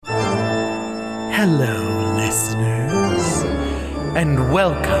Hello, listeners, and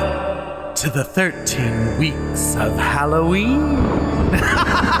welcome to the 13 weeks of Halloween.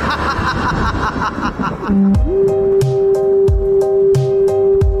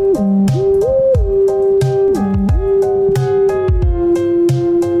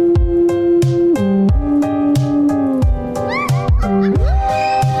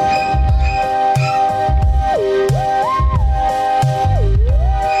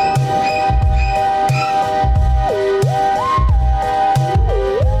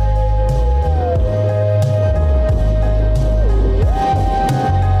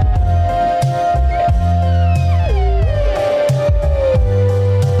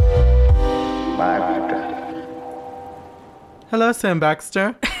 Hello, Sam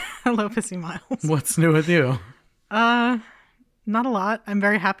Baxter. Hello, Pissy Miles. What's new with you? Not a lot. I'm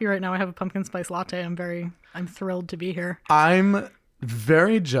very happy right now. I have a pumpkin spice latte. I'm thrilled to be here. I'm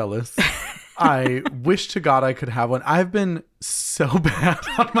very jealous. I wish to God I could have one. I've been so bad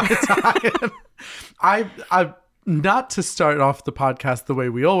on my diet. I not to start off the podcast the way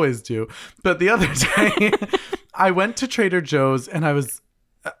we always do, but the other day I went to Trader Joe's and I was,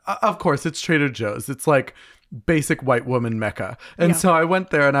 of course, it's Trader Joe's. It's like basic white woman mecca. And so I went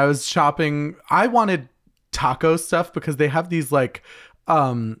there and I was shopping. I wanted taco stuff because they have these like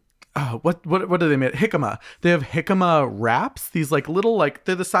what do they make? Jicama. They have jicama wraps. These like little, like,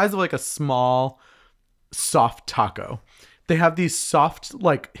 they're the size of like a small soft taco. They have these soft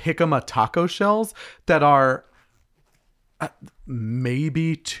like jicama taco shells that are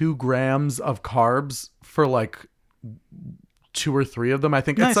maybe 2 grams of carbs for like 2 or 3 of them. I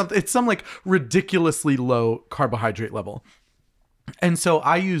think nice. It's some like ridiculously low carbohydrate level. And so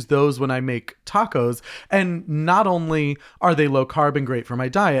I use those when I make tacos, and not only are they low carb and great for my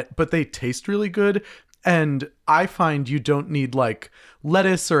diet, but they taste really good. And I find you don't need like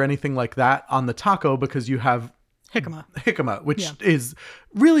lettuce or anything like that on the taco because you have jicama, which is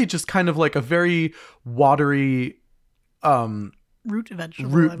really just kind of like a very watery root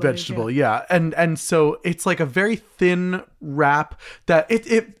vegetable. Yeah. And so it's like a very thin wrap that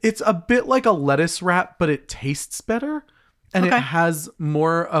it's a bit like a lettuce wrap, but it tastes better. And it has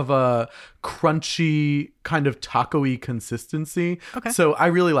more of a crunchy kind of taco-y consistency. Okay. So I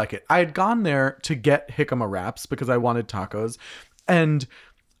really like it. I had gone there to get jicama wraps because I wanted tacos. And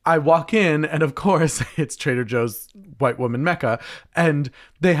I walk in, and of course, it's Trader Joe's white woman mecca. And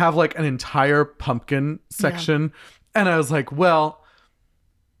they have like an entire pumpkin section. Yeah. And I was like, well,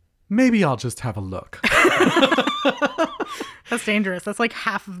 maybe I'll just have a look. That's dangerous. That's like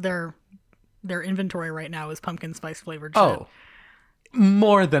half of their inventory right now is pumpkin spice flavored shit. Oh,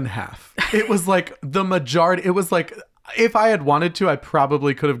 more than half. It was like the majority. It was like, if I had wanted to, I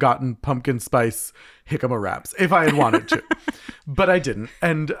probably could have gotten pumpkin spice jicama wraps if I had wanted to, but I didn't.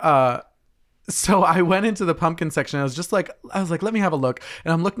 And so I went into the pumpkin section. I was like, let me have a look.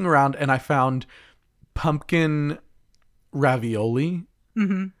 And I'm looking around and I found pumpkin ravioli.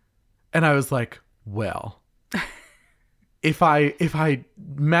 Mm-hmm. And I was like, well, if I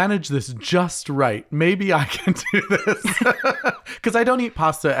manage this just right, maybe I can do this. Because I don't eat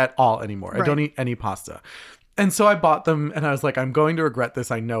pasta at all anymore. Right. I don't eat any pasta. And so I bought them and I was like, I'm going to regret this.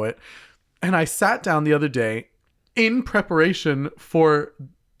 I know it. And I sat down the other day in preparation for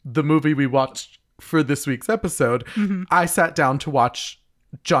the movie we watched for this week's episode. Mm-hmm. I sat down to watch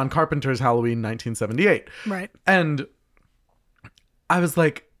John Carpenter's Halloween 1978. Right. And I was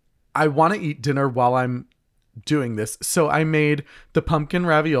like, I want to eat dinner while I'm doing this. So I made the pumpkin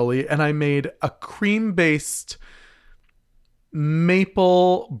ravioli and I made a cream-based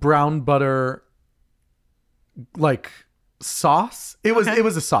maple brown butter like sauce. It was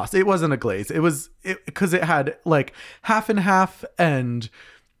a sauce. It wasn't a glaze. It was because it had like half and half and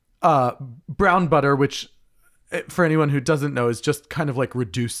brown butter, which for anyone who doesn't know is just kind of like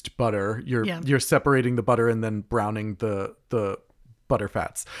reduced butter. You're separating the butter and then browning the butter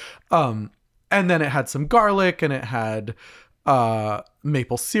fats. And then it had some garlic and it had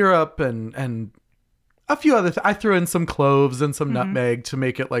maple syrup and a few other I threw in some cloves and some nutmeg to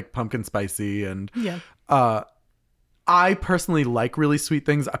make it like pumpkin spicy. And I personally like really sweet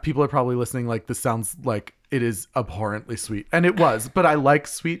things. People are probably listening like this sounds like it is abhorrently sweet. And it was, but I like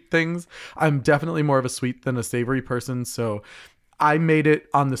sweet things. I'm definitely more of a sweet than a savory person. So I made it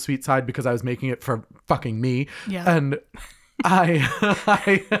on the sweet side because I was making it for fucking me. Yeah. And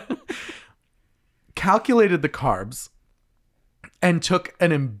I calculated the carbs and took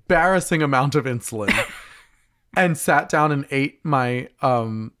an embarrassing amount of insulin and sat down and ate my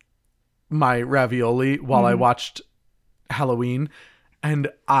my ravioli while I watched Halloween, and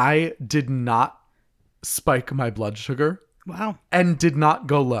I did not spike my blood sugar. Wow. And did not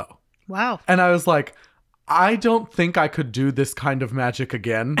go low. Wow. And I was like, I don't think I could do this kind of magic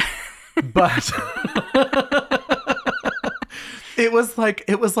again. But it was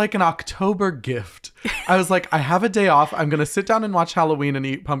like an October gift. I was like, I have a day off. I'm gonna sit down and watch Halloween and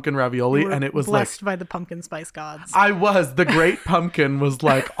eat pumpkin ravioli. You were And it was blessed by the pumpkin spice gods. I was. The great pumpkin was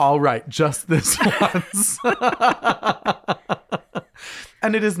like, all right, just this once.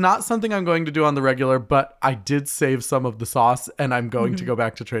 And it is not something I'm going to do on the regular, but I did save some of the sauce, and I'm going to go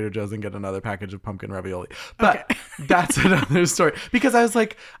back to Trader Joe's and get another package of pumpkin ravioli. But that's another story. Because I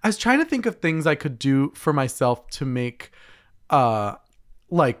was trying to think of things I could do for myself to make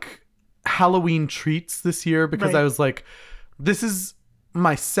like Halloween treats this year, because I was like, this is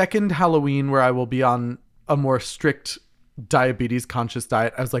my second Halloween where I will be on a more strict diabetes conscious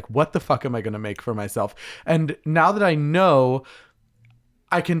diet. I was like, what the fuck am I going to make for myself? And now that I know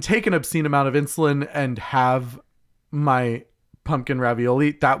I can take an obscene amount of insulin and have my pumpkin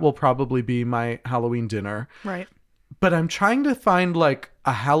ravioli, that will probably be my Halloween dinner. Right. But I'm trying to find like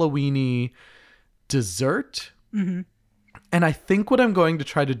a Halloween-y dessert. Mm-hmm. And I think what I'm going to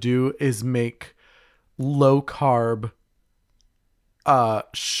try to do is make low carb,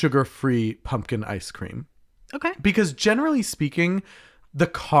 sugar-free pumpkin ice cream. Okay. Because generally speaking, the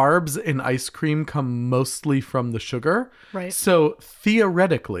carbs in ice cream come mostly from the sugar. Right. So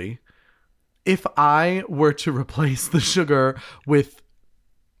theoretically, if I were to replace the sugar with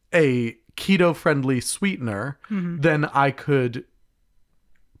a keto-friendly sweetener, then I could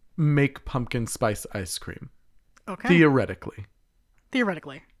make pumpkin spice ice cream. Okay. Theoretically.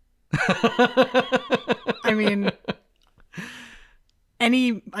 I mean,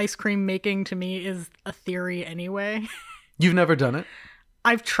 any ice cream making to me is a theory anyway. You've never done it?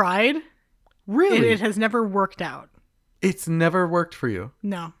 I've tried. Really? It has never worked out. It's never worked for you?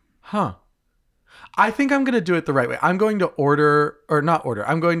 No. Huh. I think I'm going to do it the right way. I'm going to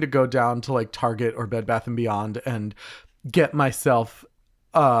I'm going to go down to like Target or Bed Bath & Beyond and get myself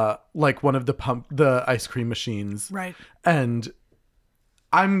like one of the ice cream machines. Right. And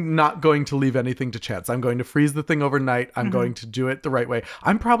I'm not going to leave anything to chance. I'm going to freeze the thing overnight. I'm going to do it the right way.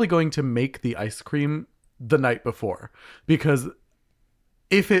 I'm probably going to make the ice cream the night before, because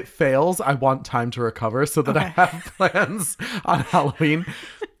if it fails, I want time to recover so that I have plans on Halloween.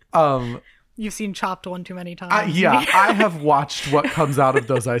 You've seen Chopped one too many times. I have watched what comes out of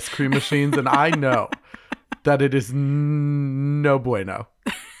those ice cream machines, and I know that it is no bueno.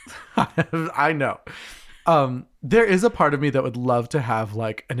 I know. There is a part of me that would love to have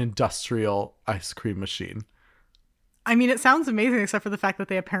like an industrial ice cream machine. I mean, it sounds amazing, except for the fact that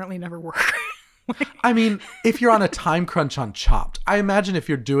they apparently never work. I mean, if you're on a time crunch on Chopped, I imagine if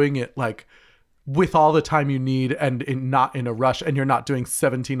you're doing it like with all the time you need and not in a rush, and you're not doing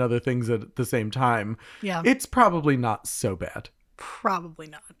 17 other things at the same time, it's probably not so bad. Probably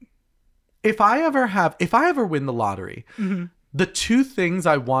not. If I ever win the lottery, the two things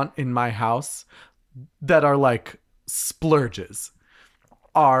I want in my house that are like splurges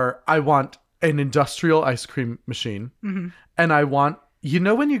are, I want an industrial ice cream machine, and I want, you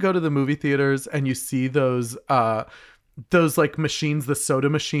know, when you go to the movie theaters and you see those like machines, the soda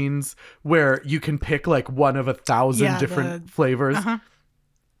machines, where you can pick like one of 1,000 different flavors.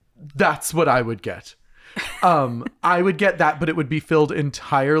 That's what I would get. I would get that, but it would be filled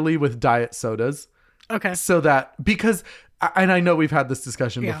entirely with diet sodas. Okay. So that, because, and I know we've had this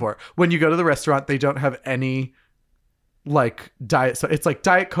discussion before, when you go to the restaurant, they don't have any like diet. So it's like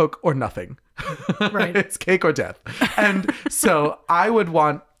Diet Coke or nothing. Right. It's cake or death. And so I would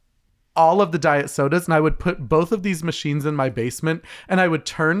want all of the diet sodas, and I would put both of these machines in my basement, and I would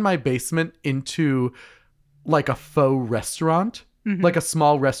turn my basement into like a faux restaurant, like a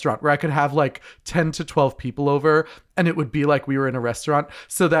small restaurant where I could have like 10 to 12 people over, and it would be like we were in a restaurant,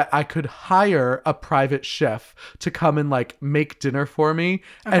 so that I could hire a private chef to come and like make dinner for me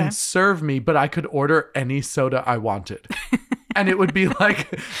and serve me, but I could order any soda I wanted. And it would be like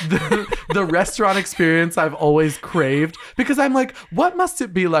the restaurant experience I've always craved, because I'm like, what must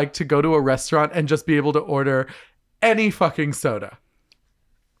it be like to go to a restaurant and just be able to order any fucking soda?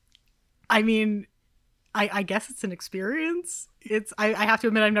 I mean, I guess it's an experience. I have to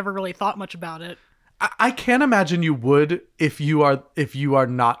admit, I've never really thought much about it. I can't imagine you would if you are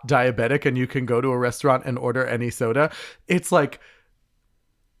not diabetic and you can go to a restaurant and order any soda. It's like,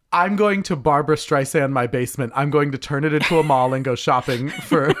 I'm going to Barbara Streisand my basement. I'm going to turn it into a mall and go shopping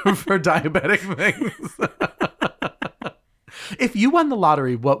for diabetic things. If you won the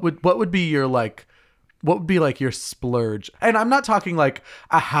lottery, what would be your like? What would be like your splurge? And I'm not talking like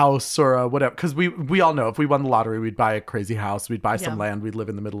a house or a whatever, because we all know if we won the lottery, we'd buy a crazy house, we'd buy some land, we'd live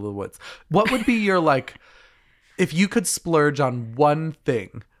in the middle of the woods. What would be your like, if you could splurge on one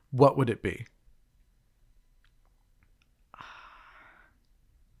thing, what would it be?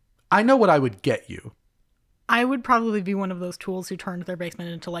 I know what I would get you. I would probably be one of those tools who turned their basement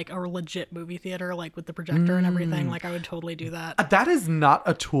into like a legit movie theater, like with the projector and everything. Like I would totally do that. That is not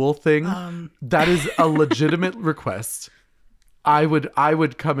a tool thing. That is a legitimate request. I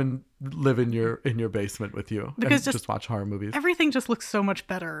would come and live in your basement with you because and just watch horror movies. Everything just looks so much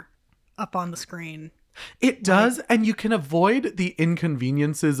better up on the screen. It does, and you can avoid the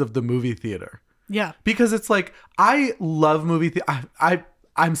inconveniences of the movie theater. Yeah. Because it's like, I love movie theater.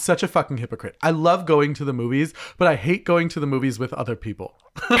 I'm such a fucking hypocrite. I love going to the movies, but I hate going to the movies with other people.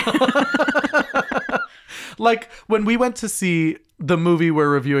 Like when we went to see the movie we're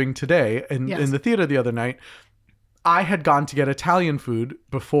reviewing today in the theater the other night, I had gone to get Italian food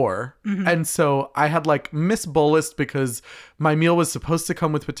before. Mm-hmm. And so I had like misbolused because my meal was supposed to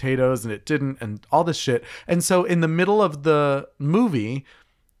come with potatoes and it didn't, and all this shit. And so in the middle of the movie,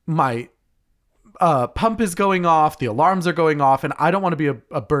 my pump is going off, the alarms are going off, and I don't want to be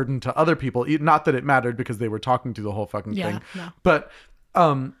a burden to other people. Not that it mattered because they were talking through the whole fucking thing. No. But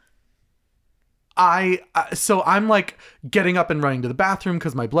so I'm like getting up and running to the bathroom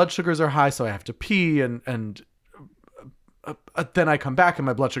because my blood sugars are high, so I have to pee, and then I come back and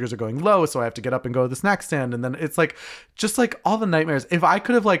my blood sugars are going low, so I have to get up and go to the snack stand, and then it's like just like all the nightmares. If I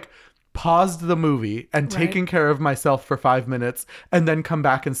could have like paused the movie and taken care of myself for 5 minutes and then come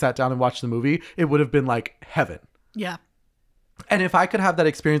back and sat down and watched the movie, it would have been like heaven. Yeah. And if I could have that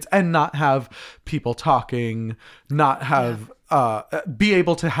experience and not have people talking, not have be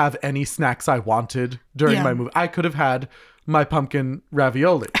able to have any snacks I wanted during my movie, I could have had my pumpkin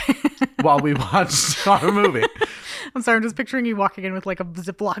ravioli while we watched our movie. I'm sorry, I'm just picturing you walking in with like a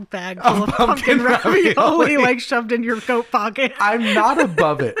Ziploc bag full of pumpkin ravioli like shoved in your coat pocket. I'm not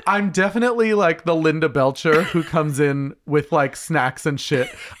above it. I'm definitely like the Linda Belcher who comes in with like snacks and shit.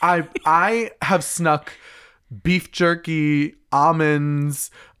 I have snuck beef jerky,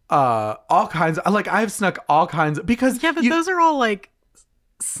 almonds, all kinds. Like I have snuck all kinds because but those are all like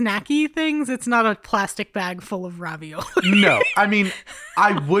snacky things. It's not a plastic bag full of ravioli. No, I mean,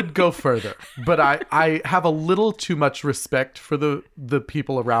 I would go further, but I have a little too much respect for the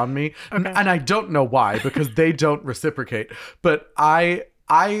people around me. Okay. And I don't know why, because they don't reciprocate. But I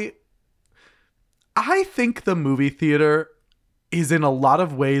think the movie theater is in a lot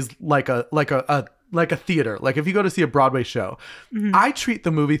of ways like a theater. Like if you go to see a Broadway show, I treat the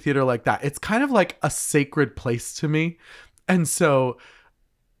movie theater like that. It's kind of like a sacred place to me. And so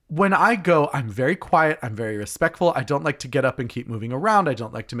when I go, I'm very quiet. I'm very respectful. I don't like to get up and keep moving around. I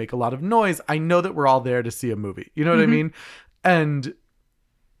don't like to make a lot of noise. I know that we're all there to see a movie. You know what I mean? And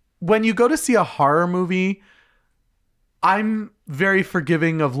when you go to see a horror movie, I'm very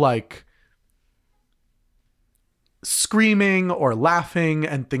forgiving of like screaming or laughing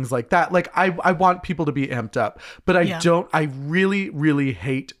and things like that. Like I want people to be amped up, but I really, really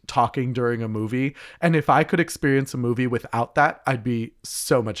hate talking during a movie. And if I could experience a movie without that, I'd be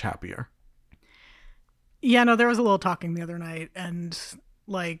so much happier. Yeah, no, there was a little talking the other night and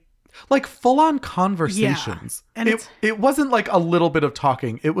like full on conversations. Yeah. And it wasn't like a little bit of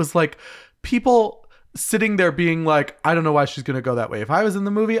talking. It was like people sitting there being like, I don't know why she's going to go that way. If I was in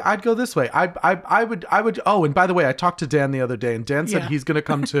the movie, I'd go this way. I would. Oh, and by the way, I talked to Dan the other day and Dan said he's going to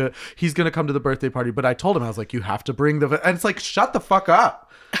come to the birthday party. But I told him, I was like, you have to bring and it's like, shut the fuck up.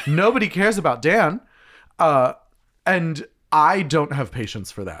 Nobody cares about Dan. And I don't have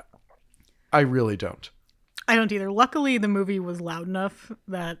patience for that. I really don't. I don't either. Luckily, the movie was loud enough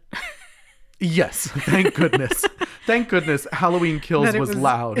that... Yes, thank goodness. Thank goodness Halloween Kills was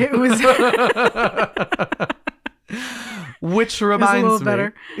loud. It was... Which reminds me...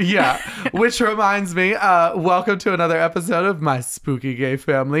 better. Yeah, which reminds me, welcome to another episode of My Spooky Gay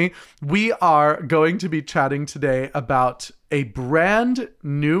Family. We are going to be chatting today about a brand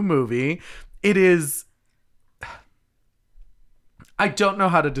new movie. It is... I don't know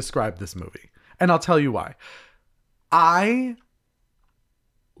how to describe this movie, and I'll tell you why. I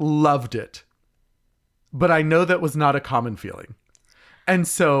loved it. But I know that was not a common feeling. And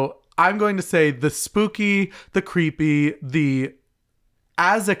so I'm going to say the spooky, the creepy, the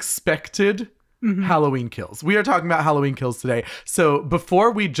as expected Halloween Kills. We are talking about Halloween Kills today. So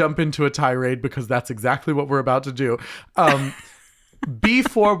before we jump into a tirade, because that's exactly what we're about to do, be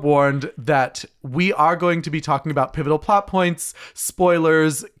forewarned that we are going to be talking about pivotal plot points,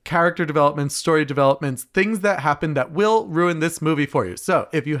 spoilers, character developments, story developments, things that happen that will ruin this movie for you. So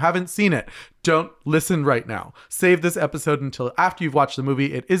if you haven't seen it, don't listen right now. Save this episode until after you've watched the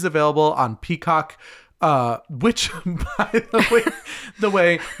movie. It is available on Peacock, which, by the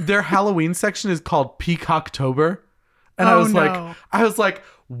way, their Halloween section is called Peacocktober. And I was like,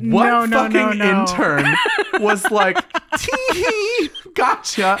 What No, fucking intern was like, tee,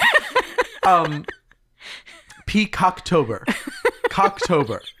 gotcha. Peacocktober.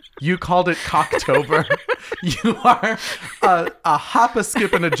 Cocktober. You called it Cocktober. You are a hop, a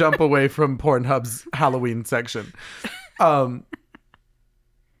skip, and a jump away from Pornhub's Halloween section.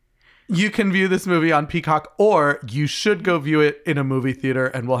 You can view this movie on Peacock, or you should go view it in a movie theater,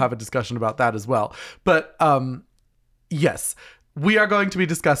 and we'll have a discussion about that as well. But yes, we are going to be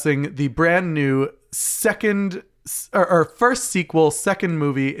discussing the brand new first sequel, second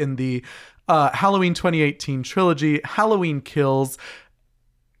movie in the Halloween 2018 trilogy, Halloween Kills.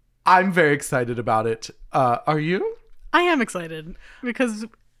 I'm very excited about it. Are you? I am excited because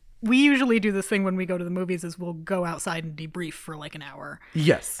we usually do this thing when we go to the movies is we'll go outside and debrief for like an hour.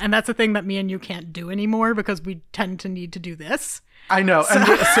 Yes. And that's a thing that me and you can't do anymore because we tend to need to do this. I know. So,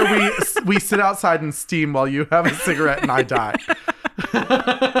 and so we sit outside and steam while you have a cigarette and I die.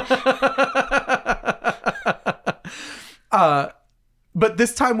 But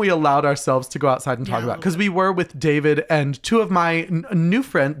this time we allowed ourselves to go outside and talk about it because we were with David and two of my new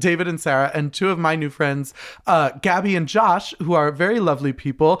friends, David and Sarah, and two of my new friends, Gabby and Josh, who are very lovely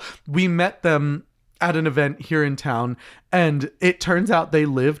people. We met them at an event here in town, and it turns out they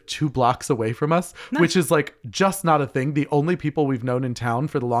live 2 blocks away from us, which is like just not a thing. The only people we've known in town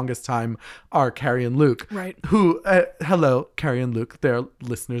for the longest time are Carrie and Luke, right? Who, hello, Carrie and Luke, they're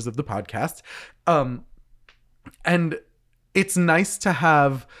listeners of the podcast. And it's nice to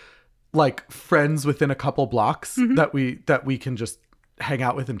have like friends within a couple blocks that we can just hang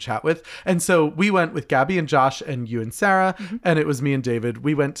out with and chat with. And so we went with Gabby and Josh and you and Sarah, and it was me and David.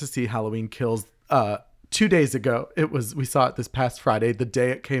 We went to see Halloween Kills 2 days ago. We saw it this past Friday, the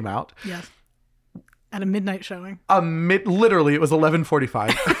day it came out. Yes. At a midnight showing. Literally, it was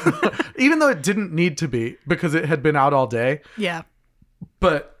 11:45. Even though it didn't need to be because it had been out all day. Yeah.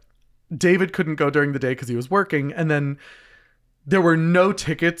 But David couldn't go during the day because he was working, and then there were no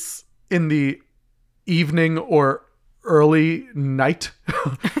tickets in the evening or early night.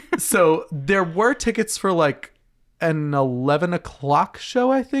 So there were tickets for like an 11 o'clock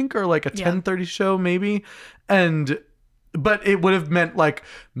show, I think, or like a 10:30 show maybe. But it would have meant like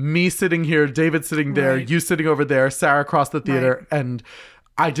me sitting here, David sitting there, you sitting over there, Sarah across the theater. Right. And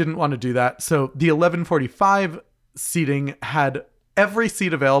I didn't want to do that. So the 11:45 seating had every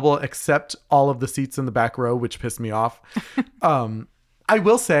seat available except all of the seats in the back row, which pissed me off. I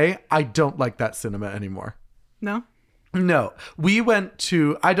will say I don't like that cinema anymore. No? No. We went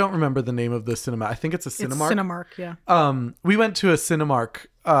to, I don't remember the name of the cinema. I think it's a Cinemark. It's Cinemark, yeah. We went to a Cinemark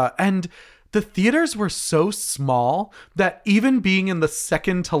and the theaters were so small that even being in the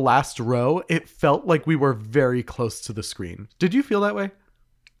second to last row, it felt like we were very close to the screen. Did you feel that way?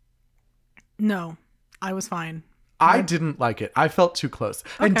 No, I was fine. I didn't like it. I felt too close.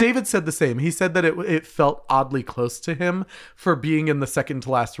 Okay. And David said the same. He said that it felt oddly close to him for being in the second to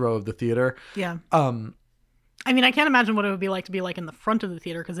last row of the theater. Yeah. I mean, I can't imagine what it would be like to be like in the front of the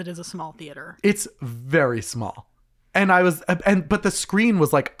theater because it is a small theater. It's very small. But the screen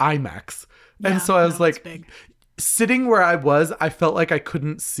was like IMAX. And so I was like, big. Sitting where I was, I felt like I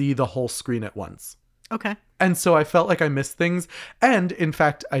couldn't see the whole screen at once. Okay. And so I felt like I missed things. And in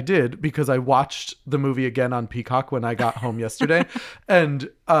fact, I did because I watched the movie again on Peacock when I got home yesterday. And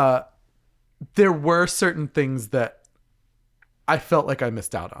there were certain things that I felt like I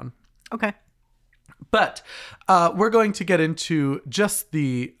missed out on. Okay. But we're going to get into just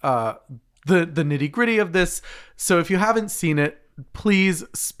the nitty gritty of this. So if you haven't seen it, please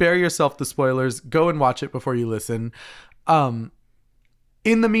spare yourself the spoilers. Go and watch it before you listen.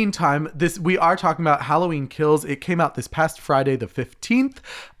 In the meantime, we are talking about Halloween Kills. It came out this past Friday, the 15th.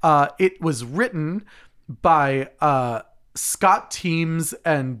 It was written by Scott Teems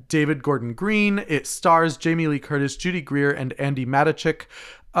and David Gordon Green. It stars Jamie Lee Curtis, Judy Greer, and Andy Matichik,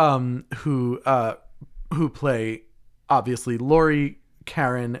 who play obviously Laurie,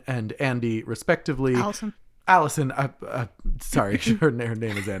 Karen, and Andy respectively. Allison. Sorry, her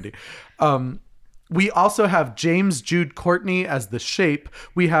name is Andy. We also have James Jude Courtney as the Shape.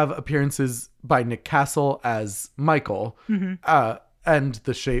 We have appearances by Nick Castle as Michael and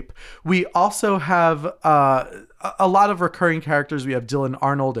the Shape. We also have a lot of recurring characters. We have Dylan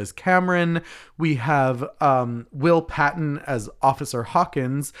Arnold as Cameron. We have Will Patton as Officer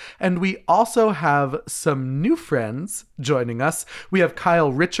Hawkins. And we also have some new friends joining us. We have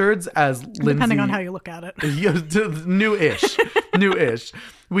Kyle Richards as Lindsay. Depending on how you look at it. New-ish. New-ish.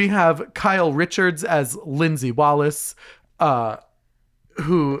 We have Kyle Richards as Lindsay Wallace,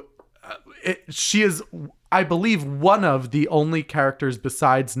 who she is I believe, one of the only characters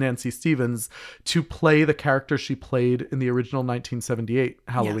besides Nancy Stevens to play the character she played in the original 1978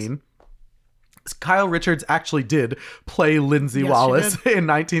 Halloween. Yes. Kyle Richards actually did play Lindsay Wallace in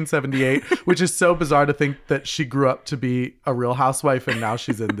 1978, which is so bizarre to think that she grew up to be a Real Housewife and now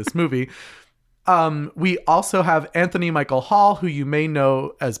she's in this movie. We also have Anthony Michael Hall, who you may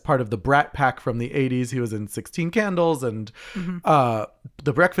know as part of the Brat Pack from the 80s. He was in 16 Candles and The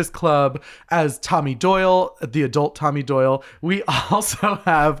Breakfast Club as Tommy Doyle, the adult Tommy Doyle. We also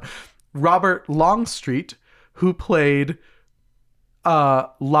have Robert Longstreet, who played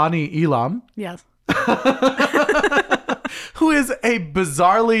Lonnie Elam. Yes. Who is a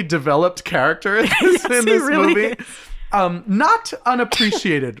bizarrely developed character in this, movie. Is. Not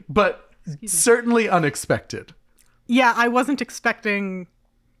unappreciated, but certainly unexpected. Yeah, I wasn't expecting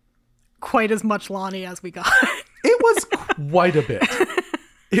quite as much Lonnie as we got. It was quite a bit.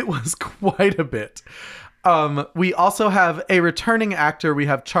 It was quite a bit. We also have a returning actor. We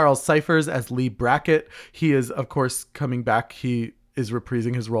have Charles Cyphers as Lee Brackett. He is, of course, coming back. He is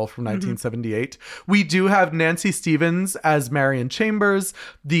reprising his role from 1978. We do have Nancy Stevens as Marion Chambers.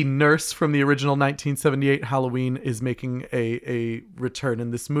 The nurse from the original 1978 Halloween is making a return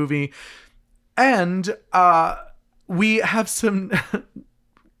in this movie. And we have some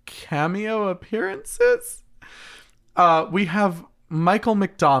cameo appearances. We have Michael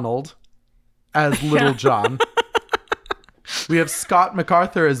McDonald as Little John. We have Scott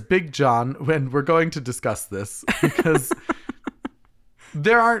MacArthur as Big John, and we're going to discuss this because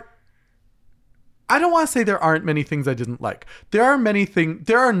I don't want to say there aren't many things I didn't like. There are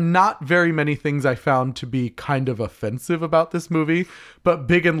not very many things I found to be kind of offensive about this movie, but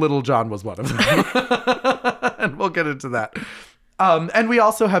Big and Little John was one of them. And we'll get into that. And we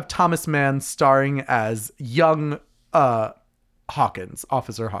also have Thomas Mann starring as young Hawkins,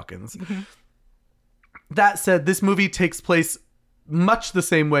 Officer Hawkins. Mm-hmm. That said, this movie takes place much the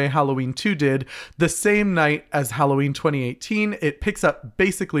same way Halloween 2 did, the same night as Halloween 2018. It picks up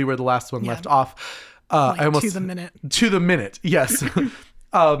basically where the last one left off. To the minute. To the minute, yes.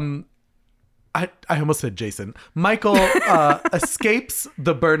 I almost said Jason. Michael escapes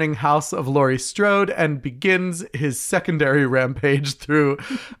the burning house of Laurie Strode and begins his secondary rampage through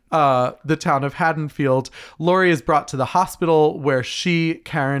the town of Haddonfield. Laurie is brought to the hospital where she,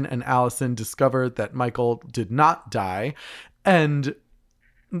 Karen, and Allison discover that Michael did not die. And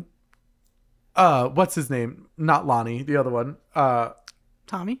what's his name? Not Lonnie, the other one.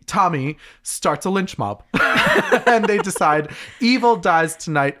 Tommy starts a lynch mob. And they decide evil dies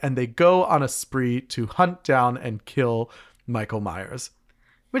tonight, and they go on a spree to hunt down and kill Michael Myers.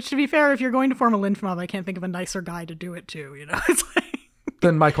 Which, to be fair, if you're going to form a lynch mob, I can't think of a nicer guy to do it to, you know? It's like...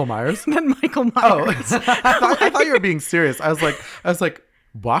 Than Michael Myers? Than Michael Myers. Oh, I thought you were being serious. I was like,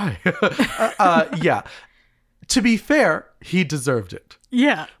 why? Yeah. To be fair, he deserved it.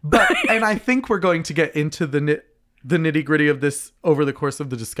 Yeah. And I think we're going to get into the nitty-gritty of this over the course of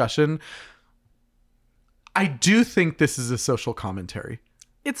the discussion. I do think this is a social commentary.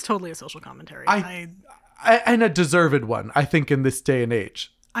 It's totally a social commentary. And a deserved one, I think, in this day and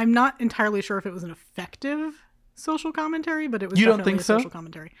age. I'm not entirely sure if it was an effective social commentary, but it was definitely don't think a social so?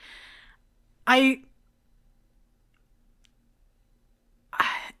 Commentary.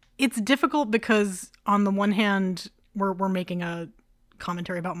 It's difficult because on the one hand, we're making a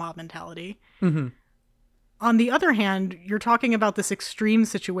commentary about mob mentality. Mm-hmm. On the other hand, you're talking about this extreme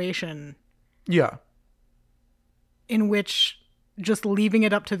situation. Yeah. In which just leaving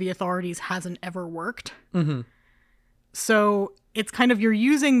it up to the authorities hasn't ever worked. Mm-hmm. So it's kind of, you're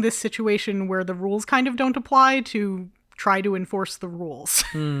using this situation where the rules kind of don't apply to try to enforce the rules.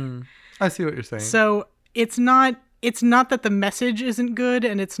 I see what you're saying. So it's not that the message isn't good,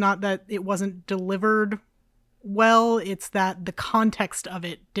 and it's not that it wasn't delivered well. It's that the context of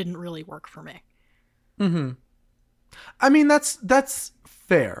it didn't really work for me. Mm-hmm. I mean, that's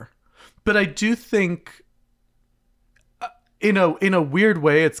fair. But I do think in a weird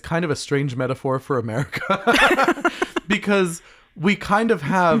way, it's kind of a strange metaphor for America because we kind of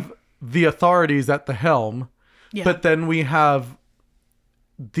have the authorities at the helm, but then we have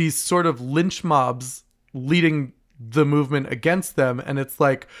these sort of lynch mobs leading the movement against them. And it's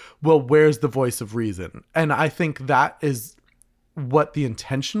like, well, where's the voice of reason? And I think that is what the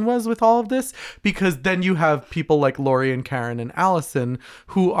intention was with all of this, because then you have people like Laurie and Karen and Allison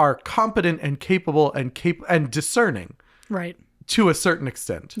who are competent and capable and discerning. Right. To a certain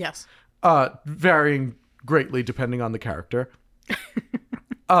extent. Yes. Varying greatly depending on the character.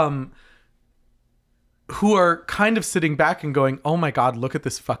 Who are kind of sitting back and going, oh my God, look at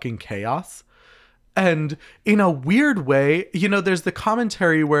this fucking chaos. And in a weird way, you know, there's the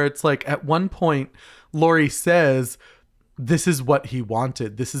commentary where it's like at one point, Laurie says, this is what he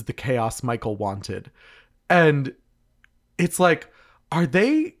wanted. This is the chaos Michael wanted. And it's like, are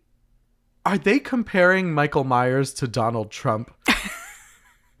they comparing Michael Myers to Donald Trump?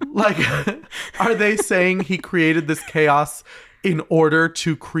 Like, are they saying he created this chaos in order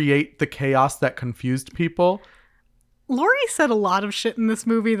to create the chaos that confused people? Laurie said a lot of shit in this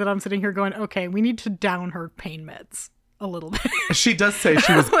movie that I'm sitting here going, okay, we need to down her pain meds a little bit. She does say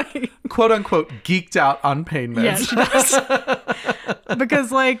she was, like, quote unquote, geeked out on pain meds. Yeah, she does.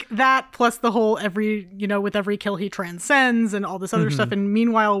 Because, like, that plus the whole with every kill he transcends and all this other stuff. And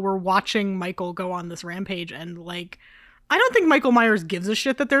meanwhile, we're watching Michael go on this rampage. And, like, I don't think Michael Myers gives a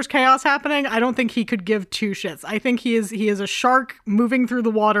shit that there's chaos happening. I don't think he could give two shits. I think he is a shark moving through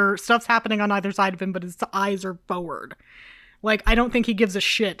the water. Stuff's happening on either side of him, but his eyes are forward. Like, I don't think he gives a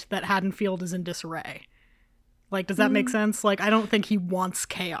shit that Haddonfield is in disarray. Like, does that make sense? Like, I don't think he wants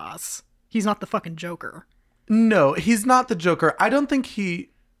chaos. He's not the fucking Joker. No, he's not the Joker. I don't think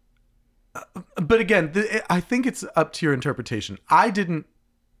he... But again, I think it's up to your interpretation. I didn't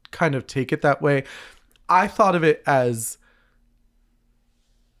kind of take it that way. I thought of it as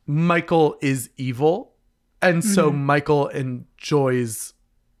Michael is evil. And so Michael enjoys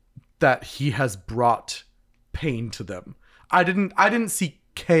that he has brought pain to them. I didn't see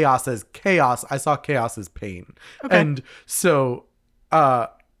chaos as chaos. I saw chaos as pain. Okay. And so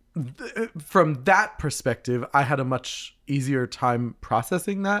from that perspective, I had a much easier time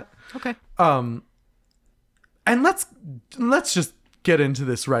processing that. Okay. And let's just get into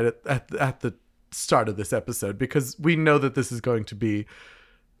this right at the start of this episode, because we know that this is going to be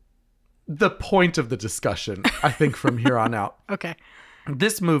the point of the discussion, I think, from here on out. Okay.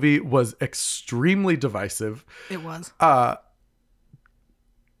 This movie was extremely divisive. It was.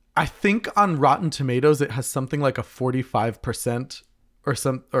 I think on Rotten Tomatoes it has something like a 45% or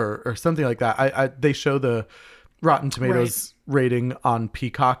something like that. They show the Rotten Tomatoes rating on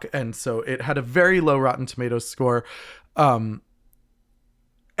Peacock, and so it had a very low Rotten Tomatoes score.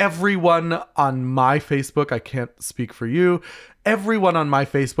 Everyone on my Facebook, I can't speak for you, everyone on my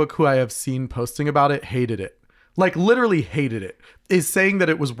Facebook who I have seen posting about it hated it. Like, literally hated it, is saying that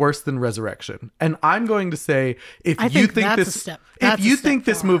it was worse than Resurrection. And I'm going to say, if you think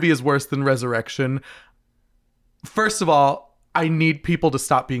this movie is worse than Resurrection, first of all, I need people to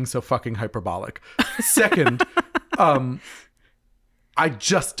stop being so fucking hyperbolic. Second, I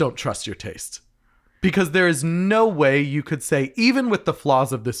just don't trust your taste. Because there is no way you could say, even with the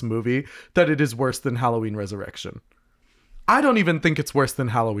flaws of this movie, that it is worse than Halloween Resurrection. I don't even think it's worse than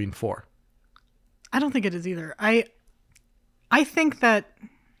Halloween 4. I don't think it is either. I think that,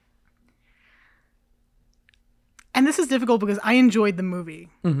 and this is difficult because I enjoyed the movie.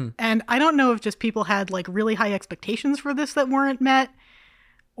 Mm-hmm. And I don't know if just people had like really high expectations for this that weren't met,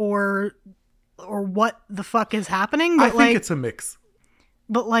 or what the fuck is happening. But I think it's a mix.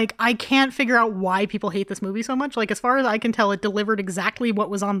 But like, I can't figure out why people hate this movie so much. Like, as far as I can tell, it delivered exactly what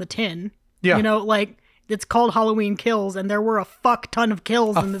was on the tin. Yeah. You know, like, it's called Halloween Kills, and there were a fuck ton of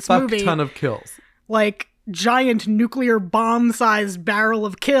kills in this movie. A fuck ton of kills. Like, giant nuclear bomb-sized barrel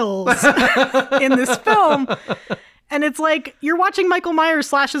of kills in this film. And it's like, you're watching Michael Myers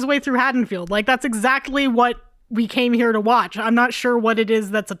slash his way through Haddonfield. Like, that's exactly what we came here to watch. I'm not sure what it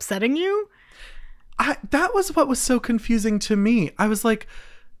is that's upsetting you. That was what was so confusing to me. I was like,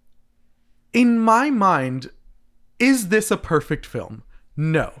 in my mind, is this a perfect film?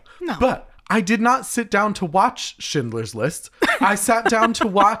 No. But I did not sit down to watch Schindler's List. I sat down to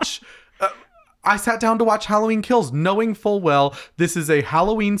watch Halloween Kills, knowing full well this is a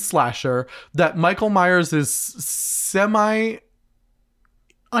Halloween slasher that Michael Myers is semi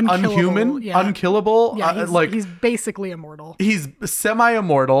unhuman, unkillable. Yeah, he's basically immortal. He's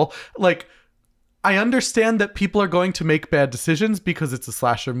semi-immortal. Like, I understand that people are going to make bad decisions because it's a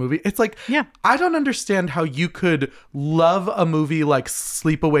slasher movie. It's like, yeah, I don't understand how you could love a movie like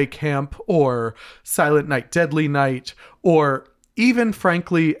Sleepaway Camp or Silent Night, Deadly Night, or even,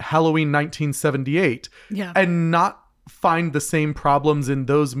 frankly, Halloween 1978, and not find the same problems in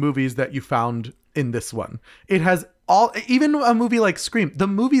those movies that you found in this one. It has all, even a movie like Scream, the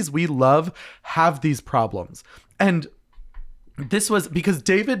movies we love have these problems. And this was because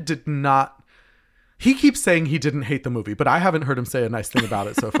David did not, he keeps saying he didn't hate the movie, but I haven't heard him say a nice thing about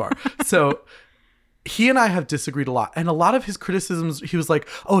it so far. So he and I have disagreed a lot. And a lot of his criticisms, he was like,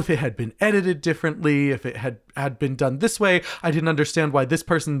 oh, if it had been edited differently, if it had been done this way, I didn't understand why this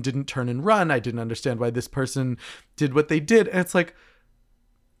person didn't turn and run. I didn't understand why this person did what they did. And it's like,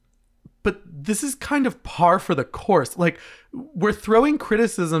 but this is kind of par for the course. Like, we're throwing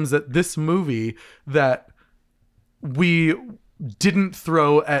criticisms at this movie that we didn't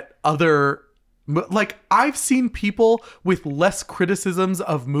throw at other Like, I've seen people with less criticisms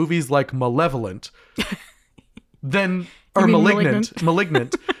of movies like Malevolent than, or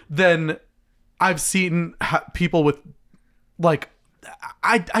Malignant, than I've seen people with, like,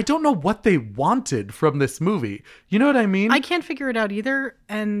 I don't know what they wanted from this movie. You know what I mean? I can't figure it out either.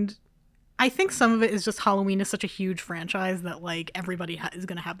 And I think some of it is just Halloween is such a huge franchise that, like, everybody is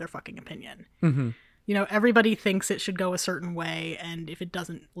going to have their fucking opinion. Mm-hmm. You know, everybody thinks it should go a certain way. And if it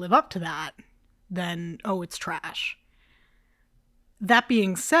doesn't live up to that, then, oh, it's trash. That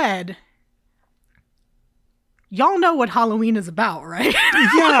being said, y'all know what Halloween is about, right?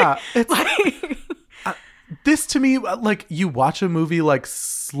 Yeah. It's this to me, like, you watch a movie like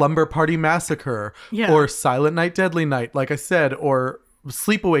Slumber Party Massacre or Silent Night, Deadly Night, like I said, or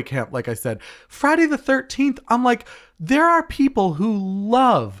Sleepaway Camp, like I said. Friday the 13th, I'm like, there are people who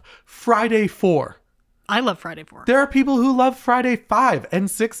love Friday 4. I love Friday 4. There are people who love Friday 5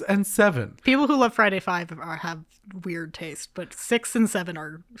 and 6 and 7. People who love Friday 5 have weird taste, but 6 and 7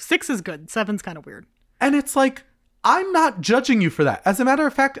 are... 6 is good. 7's kind of weird. And it's like, I'm not judging you for that. As a matter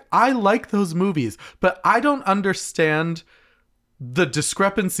of fact, I like those movies, but I don't understand the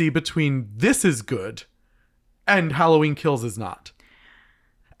discrepancy between this is good and Halloween Kills is not.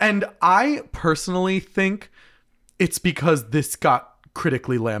 And I personally think it's because this got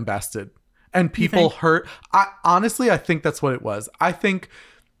critically lambasted. And people heard... Honestly, I think that's what it was. I think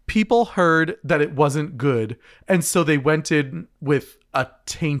people heard that it wasn't good, and so they went in with a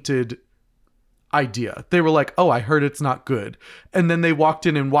tainted idea. They were like, oh, I heard it's not good. And then they walked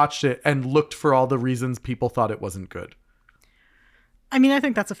in and watched it and looked for all the reasons people thought it wasn't good. I mean, I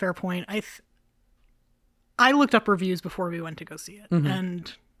think that's a fair point. I looked up reviews before we went to go see it. Mm-hmm.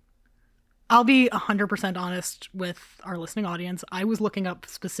 And I'll be 100% honest with our listening audience. I was looking up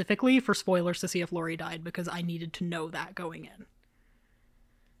specifically for spoilers to see if Laurie died because I needed to know that going in.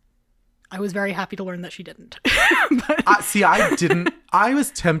 I was very happy to learn that she didn't. See, I didn't. I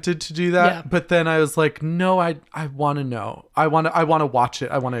was tempted to do that, but then I was like, no, I want to know. I want to watch it.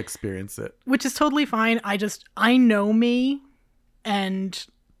 I want to experience it. Which is totally fine. I know me, and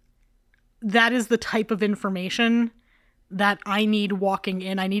that is the type of information that I need walking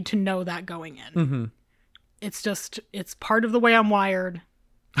in. I need to know that going in. Mm-hmm. It's part of the way I'm wired.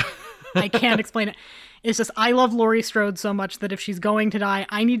 I can't explain it. It's just, I love Laurie Strode so much that if she's going to die,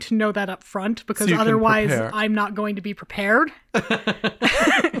 I need to know that up front because so otherwise I'm not going to be prepared.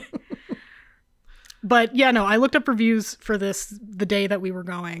 But yeah, no, I looked up reviews for this the day that we were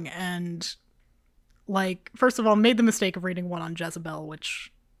going, and, like, first of all, made the mistake of reading one on Jezebel,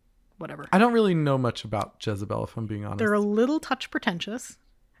 which, whatever. I don't really know much about Jezebel, if I'm being honest. They're a little touch pretentious.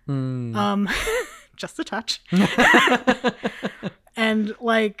 Just a touch. And,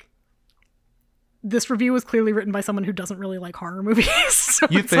 like, this review was clearly written by someone who doesn't really like horror movies. So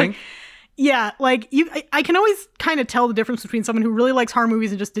you think? Like, yeah, like, I can always kind of tell the difference between someone who really likes horror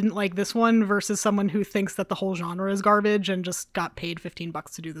movies and just didn't like this one versus someone who thinks that the whole genre is garbage and just got paid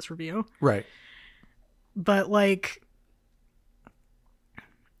 $15 to do this review. Right. But, like,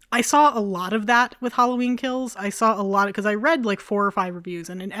 I saw a lot of that with Halloween Kills. I saw a lot because I read like 4 or 5 reviews,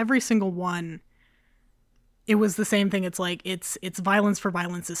 and in every single one, it was the same thing. It's like, it's violence for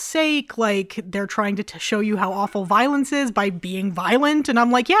violence's sake. Like, they're trying to show you how awful violence is by being violent. And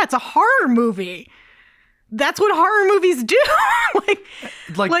I'm like, yeah, it's a horror movie. That's what horror movies do.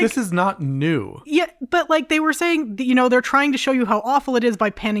 like, this is not new. Yeah, but like they were saying, you know, they're trying to show you how awful it is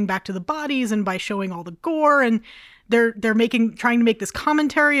by panning back to the bodies and by showing all the gore. And they're trying to make this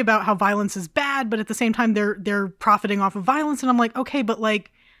commentary about how violence is bad, but at the same time, they're profiting off of violence. And I'm like, okay, but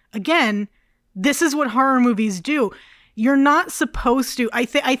like, again, this is what horror movies do. You're not supposed to. I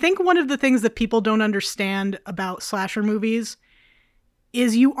think one of the things that people don't understand about slasher movies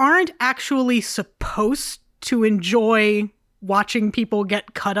is you aren't actually supposed to enjoy watching people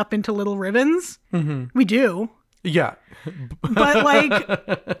get cut up into little ribbons. Mm-hmm. We do. Yeah. But like,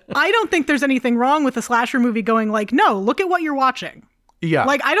 I don't think there's anything wrong with a slasher movie going like, no, look at what you're watching. Yeah.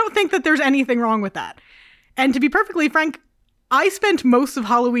 Like, I don't think that there's anything wrong with that. And to be perfectly frank, I spent most of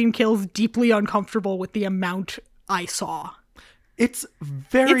Halloween Kills deeply uncomfortable with the amount I saw. It's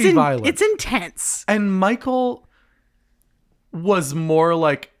very violent. It's intense. And Michael was more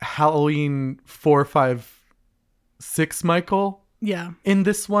like Halloween 4, 5, 6 Michael. Yeah. In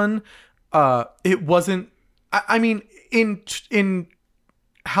this one, it wasn't. I mean, in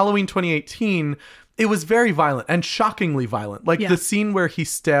Halloween 2018, it was very violent and shockingly violent. Like the scene where he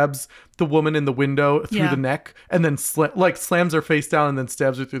stabs the woman in the window through the neck and then slams her face down and then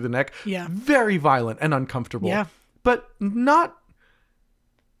stabs her through the neck. Yeah. Very violent and uncomfortable. Yeah. But not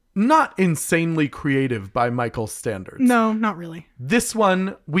not insanely creative by Michael's standards. No, not really. This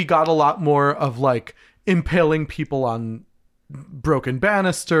one, we got a lot more of like impaling people on broken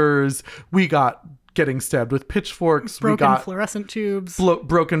banisters. We got getting stabbed with pitchforks. Broken we got fluorescent tubes.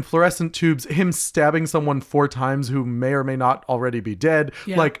 broken fluorescent tubes. Him stabbing someone 4 times who may or may not already be dead.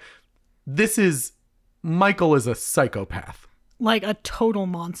 Yeah. Like, Michael is a psychopath. Like a total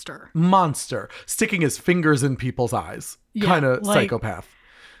monster. Sticking his fingers in people's eyes. Yeah, Kind of like- psychopath.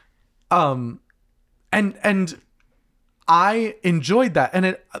 And I enjoyed that.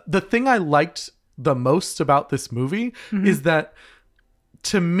 And the thing I liked the most about this movie is that,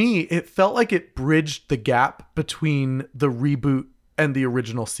 to me, it felt like it bridged the gap between the reboot and the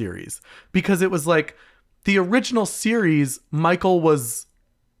original series. Because it was like, the original series, Michael was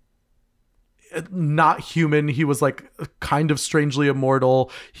not human. He was like kind of strangely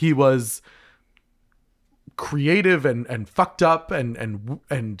immortal. He was creative and fucked up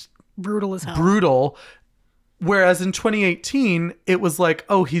and Brutal as hell. brutal. Whereas in 2018, it was like,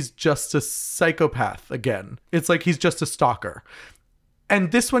 oh, he's just a psychopath again. It's like he's just a stalker.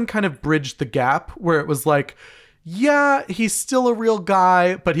 And this one kind of bridged the gap where it was like, yeah, he's still a real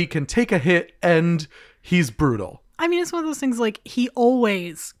guy, but he can take a hit and he's brutal. I mean, it's one of those things like he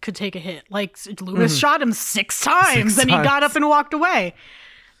always could take a hit. Like Loomis shot him 6 times and he got up and walked away.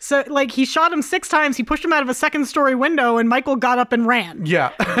 So like he shot him 6 times. He pushed him out of a 2nd-story window and Michael got up and ran.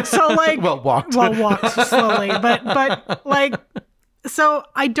 Yeah. So like, walked slowly, but like, so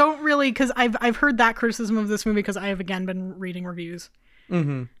I don't really, because I've heard that criticism of this movie because I have again been reading reviews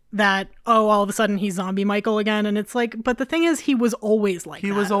that all of a sudden he's zombie Michael again, and it's like, but the thing is, he was always like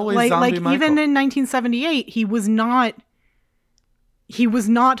He was always zombie like Michael. even in 1978, he was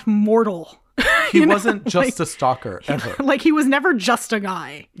not mortal. He wasn't just a stalker ever. Like he was never just a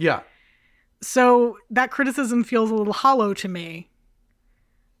guy. Yeah. So that criticism feels a little hollow to me.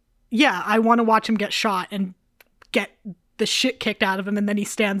 Yeah, I want to watch him get shot and get the shit kicked out of him, and then he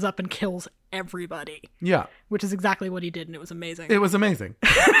stands up and kills everybody. Yeah. Which is exactly what he did, and it was amazing. It was amazing.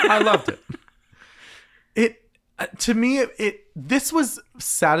 I loved it. To me, this was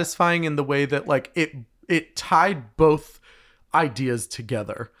satisfying in the way that like it tied both ideas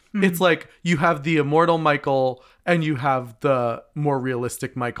together. It's like you have the immortal Michael and you have the more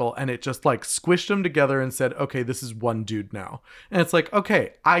realistic Michael, and it just like squished them together and said, okay, this is one dude now. And it's like,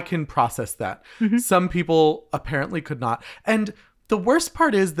 okay, I can process that. Some people apparently could not. And the worst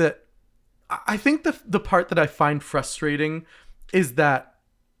part is that I think the part that I find frustrating is that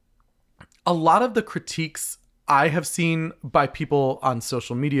a lot of the critiques I have seen by people on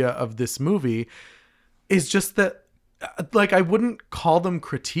social media of this movie is just that, like, I wouldn't call them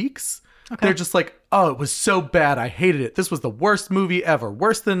critiques. Okay. They're just like, oh, it was so bad. I hated it. This was the worst movie ever.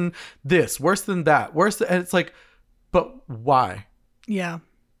 Worse than this, worse than that, and it's like, but why? Yeah.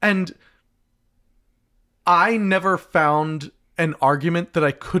 And I never found an argument that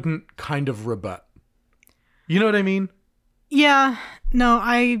I couldn't kind of rebut. You know what I mean? Yeah. No,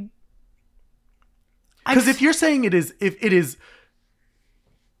 because if you're saying if it is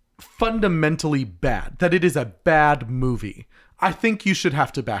fundamentally bad, that it is a bad movie, I think you should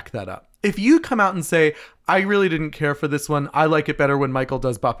have to back that up. If you come out and say, I really didn't care for this one, I like it better when Michael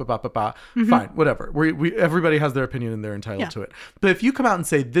does ba ba ba ba ba, fine, whatever. We everybody has their opinion and they're entitled to it. But if you come out and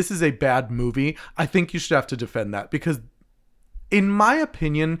say this is a bad movie, I think you should have to defend that, because in my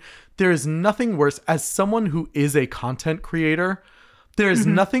opinion, there is nothing worse, as someone who is a content creator, there is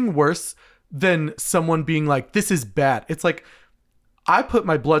nothing worse than someone being like, this is bad. It's like, I put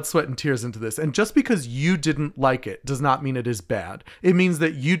my blood, sweat, and tears into this. And just because you didn't like it does not mean it is bad. It means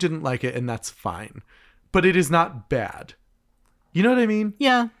that you didn't like it, and that's fine. But it is not bad. You know what I mean?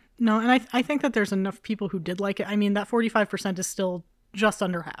 Yeah. No, and I think that there's enough people who did like it. I mean, that 45% is still just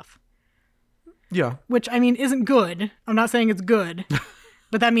under half. Yeah. Which, I mean, isn't good. I'm not saying it's good.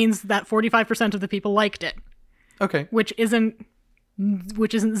 But that means that 45% of the people liked it. Okay. Which isn't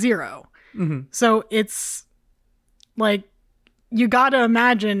 0. So it's like, you got to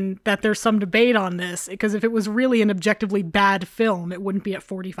imagine that there's some debate on this, because if it was really an objectively bad film, it wouldn't be at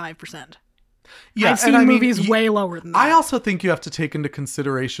 45%. Yeah, I've seen movies way lower than that. I also think you have to take into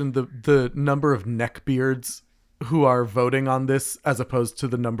consideration the number of neckbeards who are voting on this, as opposed to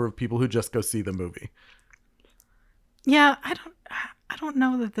the number of people who just go see the movie. Yeah, I don't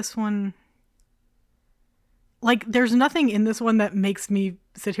know that this one, like, there's nothing in this one that makes me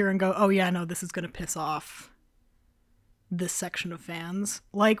sit here and go, oh yeah, no, this is going to piss off this section of fans.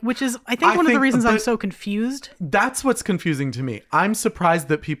 Like, which is, I think one of the reasons I'm so confused. That's what's confusing to me. I'm surprised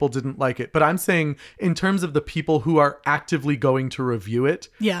that people didn't like it, but I'm saying in terms of the people who are actively going to review it,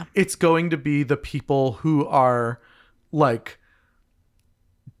 yeah, it's going to be the people who are like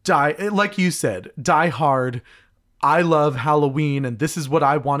like you said, Die Hard, I love Halloween, and this is what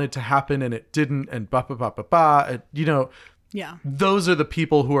I wanted to happen, and it didn't, and and, you know, Yeah. those are the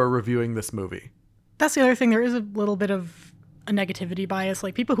people who are reviewing this movie. That's the other thing. There is a little bit of a negativity bias.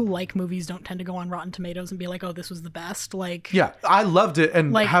 Like, people who like movies don't tend to go on Rotten Tomatoes and be like, oh, this was the best. Like, Yeah, I loved it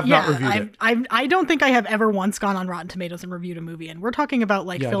and like, have not reviewed it. I don't think I have ever once gone on Rotten Tomatoes and reviewed a movie. And we're talking about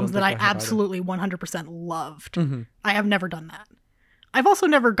like Yeah, I films don't that I think I have absolutely 100% loved. Mhm. I have never done that. I've also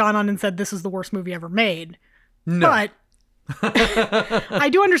never gone on and said this is the worst movie ever made. No. But I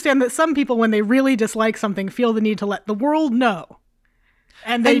do understand that some people, when they really dislike something, feel the need to let the world know.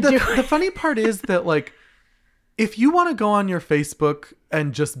 And they do. The funny part is that, like, if you want to go on your Facebook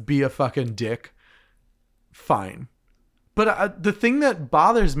and just be a fucking dick, fine. But the thing that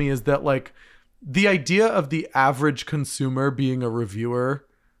bothers me is that, like, the idea of the average consumer being a reviewer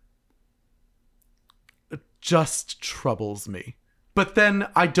just troubles me. But then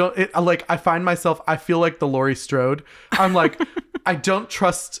I find myself, I feel like the Laurie Strode. I'm like, I don't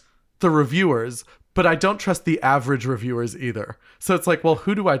trust the reviewers, but I don't trust the average reviewers either. So it's like, well,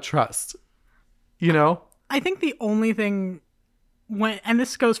 who do I trust? You know? I think the only thing and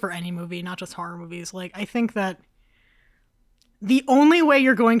this goes for any movie, not just horror movies, like, I think that the only way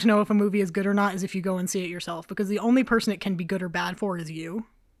you're going to know if a movie is good or not is if you go and see it yourself, because the only person it can be good or bad for is you.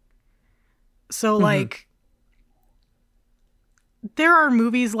 So, like, there are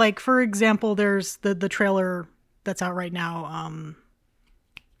movies, like, for example, there's the trailer that's out right now,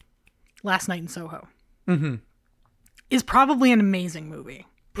 Last Night in Soho. Mm-hmm. Is probably an amazing movie.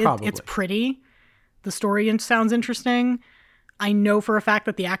 It's pretty. The story sounds interesting. I know for a fact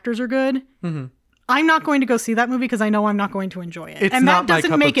that the actors are good. Mm-hmm. I'm not going to go see that movie because I know I'm not going to enjoy it. It's and not that my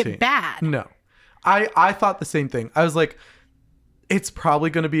doesn't cup make of it tea. bad. No. I thought the same thing. I was like, it's probably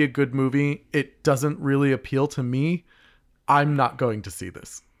going to be a good movie. It doesn't really appeal to me. I'm not going to see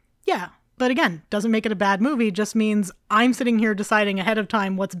this. Yeah. But again, doesn't make it a bad movie. Just means I'm sitting here deciding ahead of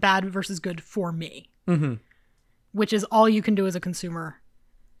time what's bad versus good for me. Mm-hmm. Which is all you can do as a consumer.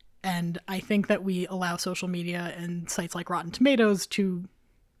 And I think that we allow social media and sites like Rotten Tomatoes to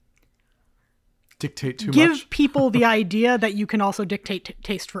dictate too give much. people the idea that you can also dictate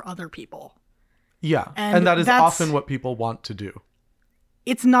taste for other people. Yeah. And And that is that's- often what people want to do.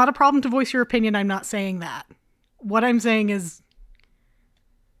 It's not a problem to voice your opinion. I'm not saying that. What I'm saying is,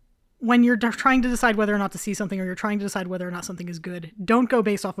 when you're trying to decide whether or not to see something, or you're trying to decide whether or not something is good, don't go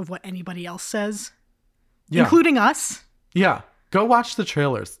based off of what anybody else says, including us. Yeah. Go watch the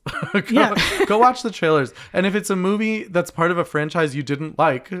trailers. Go watch the trailers. And if it's a movie that's part of a franchise you didn't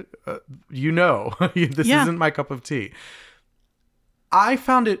like, this isn't my cup of tea. I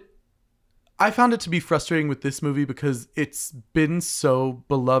found it to be frustrating with this movie because it's been so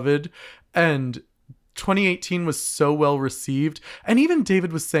beloved, and 2018 was so well received. And even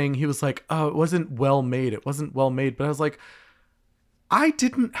David was saying, he was like, oh, it wasn't well made. It wasn't well made. But I was like, I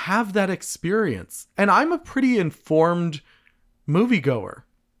didn't have that experience. And I'm a pretty informed moviegoer.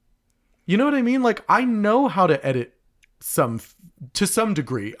 You know what I mean? Like, I know how to edit to some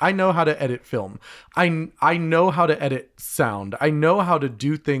degree. I know how to edit film. I know how to edit sound. I know how to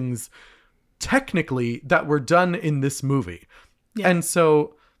do things technically that were done in this movie. Yeah. And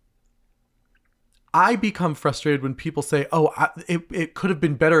so I become frustrated when people say, oh, it could have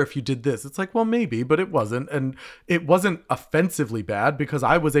been better if you did this. It's like, well, maybe, but it wasn't. And it wasn't offensively bad because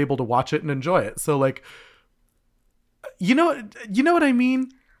I was able to watch it and enjoy it. So, like, you know what I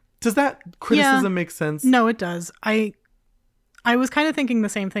mean? Does that criticism make sense? No, it does. I was kind of thinking the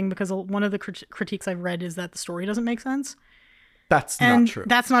same thing, because one of the critiques I've read is that the story doesn't make sense. That's not true.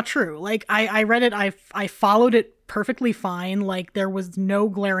 That's not true. Like, I read it. I followed it perfectly fine. Like, there was no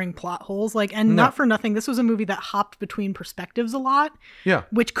glaring plot holes. Like, and not for nothing, this was a movie that hopped between perspectives a lot. Yeah.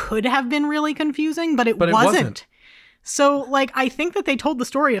 Which could have been really confusing, but it wasn't. So, like, I think that they told the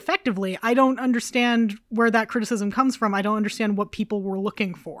story effectively. I don't understand where that criticism comes from. I don't understand what people were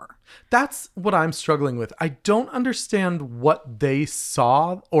looking for. That's what I'm struggling with. I don't understand what they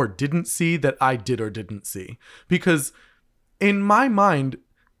saw or didn't see that I did or didn't see. Because in my mind,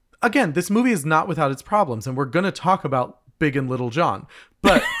 again, this movie is not without its problems, and we're going to talk about Big and Little John.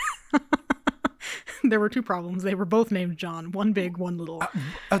 But there were two problems. They were both named John. One big, one little.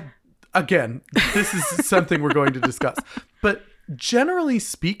 Again, this is something we're going to discuss. But generally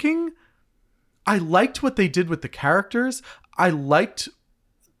speaking, I liked what they did with the characters. I liked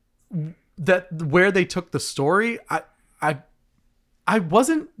that where they took the story. I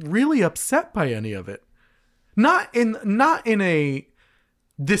wasn't really upset by any of it. Not in a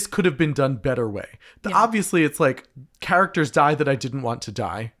this could have been done better way. Yeah. Obviously, it's like characters die that I didn't want to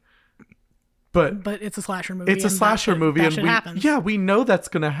die. But it's a slasher movie. it's a slasher movie, and happens. we know that's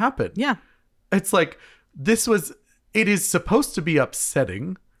going to happen. Yeah. It's like, it is supposed to be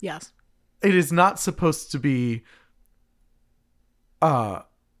upsetting. Yes. It is not supposed to be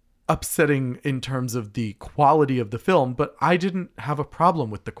upsetting in terms of the quality of the film, but I didn't have a problem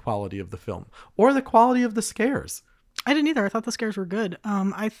with the quality of the film or the quality of the scares. I didn't either. I thought the scares were good.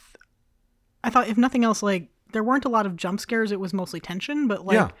 I thought, if nothing else, like, there weren't a lot of jump scares. It was mostly tension, but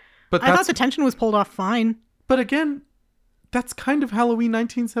like, but I thought the tension was pulled off fine. But again, that's kind of Halloween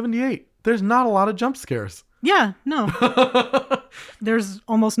 1978. There's not a lot of jump scares. Yeah, no. There's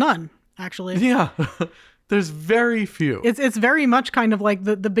almost none, actually. Yeah. There's very few. It's very much kind of like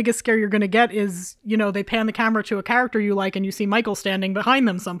the biggest scare you're going to get is, they pan the camera to a character you like and you see Michael standing behind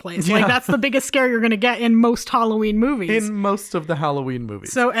them someplace. Yeah. Like, that's the biggest scare you're going to get in most Halloween movies. In most of the Halloween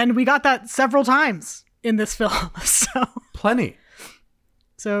movies. So, and we got that several times in this film. So plenty.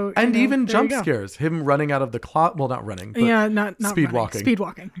 So, and even jump scares. Him running out of the closet. Well, not running. But not speed running. walking. Speed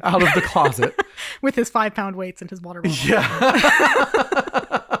walking. Out of the closet. With his 5-pound weights and his water bottle. Yeah.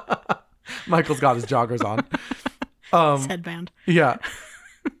 Michael's got his joggers on. His headband. Yeah.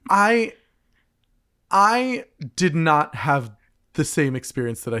 I did not have the same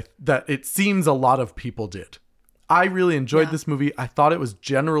experience that it seems a lot of people did. I really enjoyed this movie. I thought it was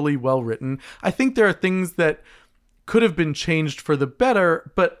generally well written. I think there are things that could have been changed for the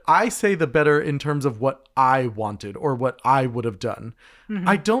better, but I say the better in terms of what I wanted or what I would have done. Mm-hmm.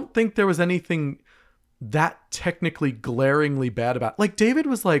 I don't think there was anything that technically glaringly bad about. Like, David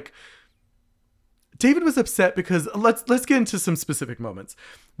was upset because let's get into some specific moments.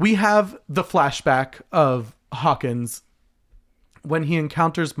 We have the flashback of Hawkins when he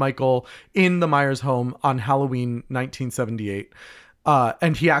encounters Michael in the Myers home on Halloween 1978,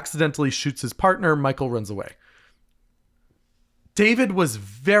 and he accidentally shoots his partner. Michael runs away. David was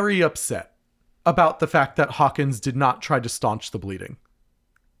very upset about the fact that Hawkins did not try to staunch the bleeding.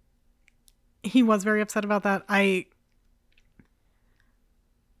 He was very upset about that. I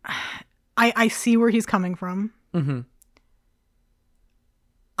see where he's coming from. Mm-hmm.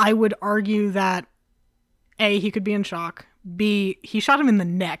 I would argue that A, he could be in shock. B, he shot him in the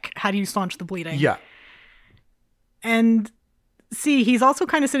neck. How do you staunch the bleeding? Yeah. And C, he's also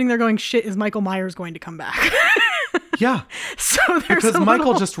kind of sitting there going, shit, is Michael Myers going to come back? Yeah. So there's because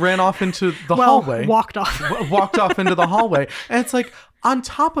Michael just ran off into the hallway. Walked off. Walked off into the hallway. And it's like, on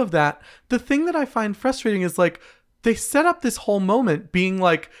top of that, the thing that I find frustrating is like, they set up this whole moment being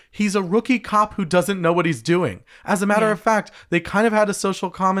like, he's a rookie cop who doesn't know what he's doing. As a matter of fact, they kind of had a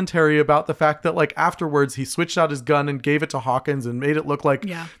social commentary about the fact that, like, afterwards he switched out his gun and gave it to Hawkins and made it look like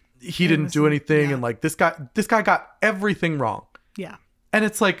he didn't do anything. Yeah. And like, this guy got everything wrong. Yeah. And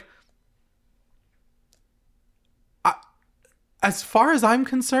it's like, as far as I'm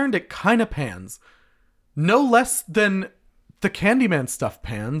concerned, it kind of pans. No less than the Candyman stuff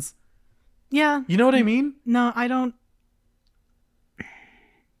pans. Yeah. You know what I mean? No, I don't.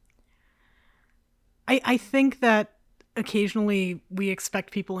 I think that occasionally we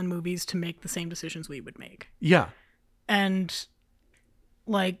expect people in movies to make the same decisions we would make. Yeah. And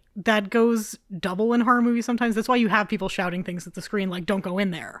like, that goes double in horror movies sometimes. That's why you have people shouting things at the screen like, don't go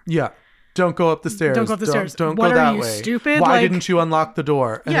in there. Yeah. Don't go up the stairs. Don't go up the stairs. Don't what go that are you, way. Stupid? Why didn't you unlock the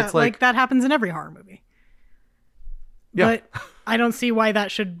door? And it's like that happens in every horror movie. Yeah. But I don't see why that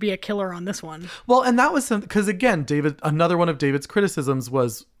should be a killer on this one. Well, and that was because again, another one of David's criticisms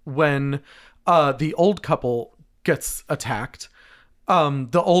was when the old couple gets attacked,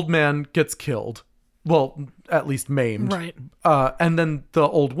 the old man gets killed. Well, at least maimed. Right. And then the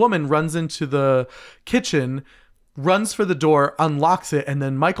old woman runs into the kitchen, runs for the door, unlocks it, and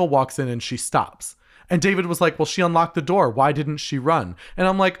then Michael walks in and she stops. And David was like, well, she unlocked the door. Why didn't she run? And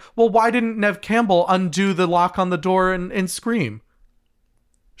I'm like, well, why didn't Neve Campbell undo the lock on the door and scream?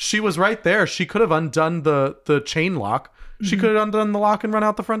 She was right there. She could have undone the chain lock. She could have undone the lock and run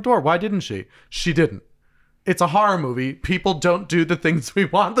out the front door. Why didn't she? She didn't. It's a horror movie. People don't do the things we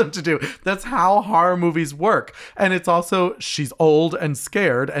want them to do. That's how horror movies work. And it's also, she's old and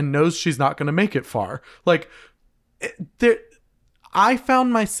scared and knows she's not going to make it far. Like, I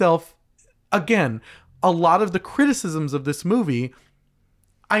found myself, again, a lot of the criticisms of this movie,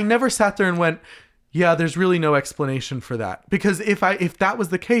 I never sat there and went, yeah, there's really no explanation for that. Because if that was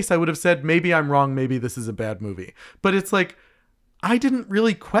the case, I would have said, maybe I'm wrong, maybe this is a bad movie. But it's like, I didn't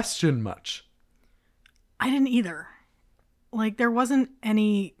really question much. I didn't either. Like, there wasn't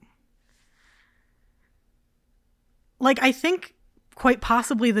any... Like, I think quite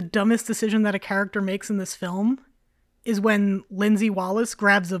possibly the dumbest decision that a character makes in this film is when Lindsay Wallace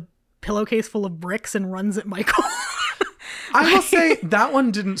grabs a pillowcase full of bricks and runs at Michael. I will say that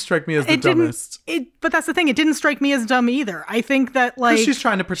one didn't strike me as the dumbest. But that's the thing. It didn't strike me as dumb either. I think that like she's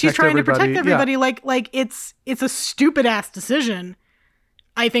trying to protect everybody. Yeah. Like it's a stupid ass decision.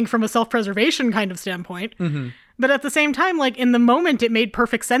 I think from a self-preservation kind of standpoint. Mm-hmm. But at the same time, like in the moment, it made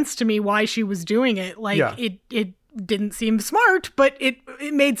perfect sense to me why she was doing it. Like it didn't seem smart, but it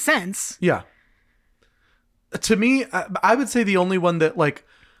made sense. Yeah. To me, I would say the only one that like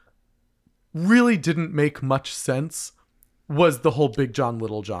really didn't make much sense was the whole Big John,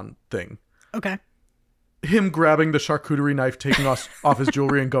 Little John thing. Okay. Him grabbing the charcuterie knife, taking off his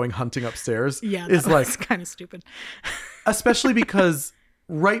jewelry and going hunting upstairs. Yeah, is that was like kind of stupid. Especially because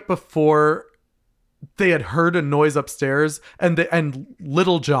right before they had heard a noise upstairs and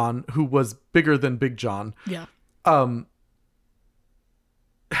Little John, who was bigger than Big John,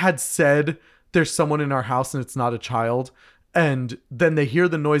 had said, there's someone in our house and it's not a child. And then they hear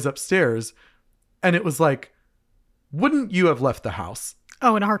the noise upstairs and it was like, wouldn't you have left the house?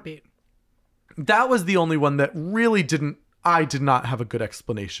 Oh, in a heartbeat. That was the only one that really I did not have a good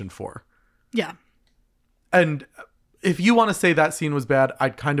explanation for. Yeah. And if you want to say that scene was bad,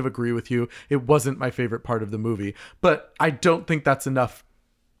 I'd kind of agree with you. It wasn't my favorite part of the movie, but I don't think that's enough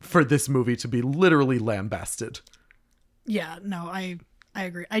for this movie to be literally lambasted. Yeah, no, I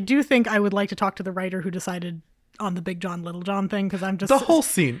agree. I do think I would like to talk to the writer who decided on the Big John, Little John thing, because I'm just... The whole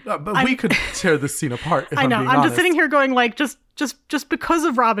scene. But we could tear this scene apart if I know. I'm being I'm honest. just sitting here going like, just because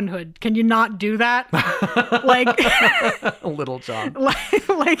of Robin Hood, can you not do that? Like... Little John.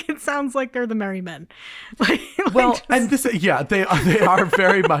 Like it sounds like they're the merry men. And this... Yeah, they are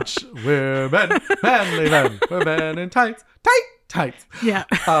very much women, manly men, women in tights. Tights. Yeah.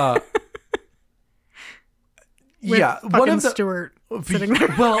 Yeah. One of Stewart sitting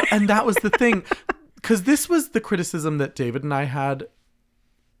there. Well, and that was the thing. Because this was the criticism that David and I had.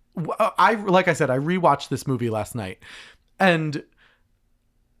 Like I said, I rewatched this movie last night. And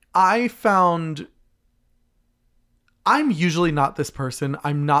I found... I'm usually not this person.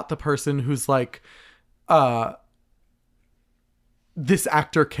 I'm not the person who's like, this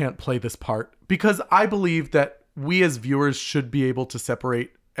actor can't play this part. Because I believe that we as viewers should be able to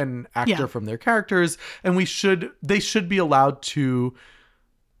separate an actor from their characters. And they should be allowed to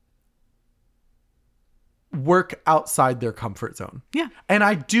work outside their comfort zone. Yeah. And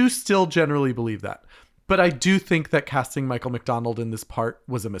I do still generally believe that. But I do think that casting Michael McDonald in this part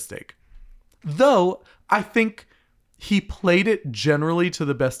was a mistake. Though I think he played it generally to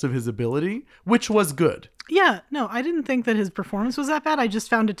the best of his ability, which was good. Yeah, no, I didn't think that his performance was that bad. I just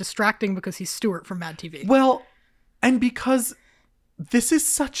found it distracting because he's Stewart from Mad TV. Well, and because this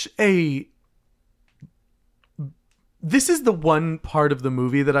is the one part of the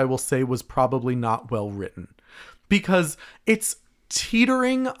movie that I will say was probably not well written, because it's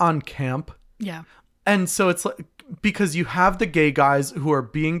teetering on camp. Yeah. And so it's like, because you have the gay guys who are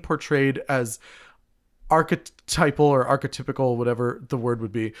being portrayed as archetypal or archetypical, whatever the word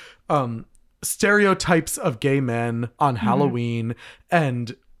would be, stereotypes of gay men on Halloween,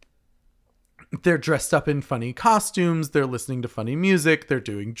 and they're dressed up in funny costumes. They're listening to funny music. They're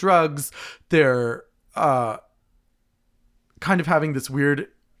doing drugs. They're, kind of having this weird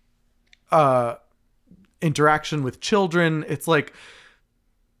interaction with children. It's like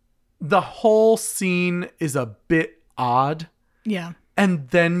the whole scene is a bit odd. Yeah. And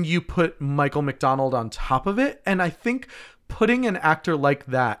then you put Michael McDonald on top of it. And I think putting an actor like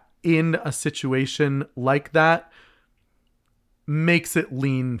that in a situation like that makes it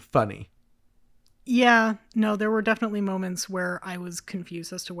lean funny. Yeah. No, there were definitely moments where I was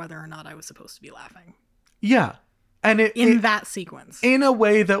confused as to whether or not I was supposed to be laughing. Yeah. And in that sequence, in a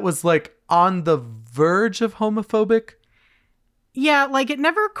way that was like on the verge of homophobic. Yeah, like it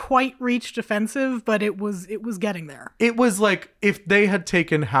never quite reached offensive, but it was getting there. It was like if they had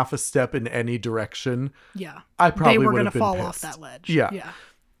taken half a step in any direction. Yeah, I probably they were going to fall pissed. off that ledge. Yeah.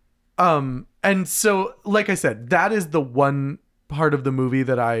 And so, like I said, that is the one part of the movie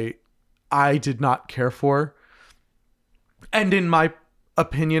that I did not care for, and in my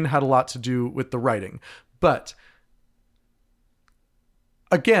opinion, had a lot to do with the writing, but.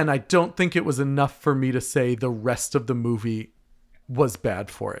 Again, I don't think it was enough for me to say the rest of the movie was bad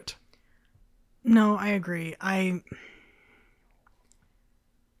for it. No, I agree. I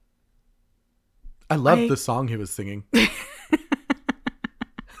loved the song he was singing.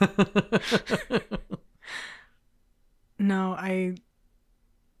 No, I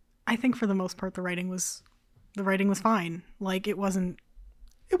think for the most part the writing was fine. Like it wasn't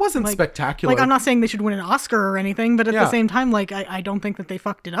like, spectacular. Like I'm not saying they should win an Oscar or anything, but at the same time, like I don't think that they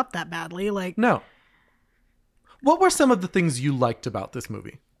fucked it up that badly. Like no. What were some of the things you liked about this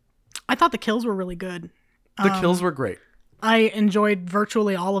movie? I thought the kills were really good. The kills were great. I enjoyed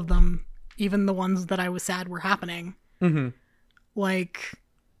virtually all of them, even the ones that I was sad were happening. Mm-hmm. Like,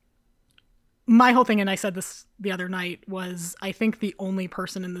 my whole thing, and I said this the other night, was I think the only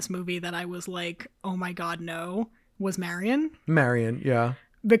person in this movie that I was like, oh my God, no, was Marion. Marion, yeah.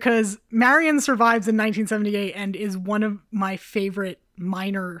 Because Marion survives in 1978 and is one of my favorite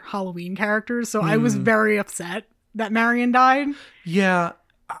minor Halloween characters. So I was very upset that Marion died. Yeah,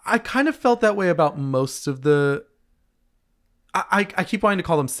 I kind of felt that way about most of the... I keep wanting to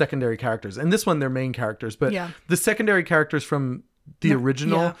call them secondary characters. And this one, they're main characters. But the secondary characters from the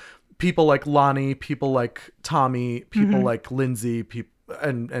original, people like Lonnie, people like Tommy, people like Lindsay,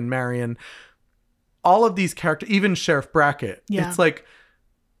 and Marion, all of these characters, even Sheriff Brackett. Yeah. It's like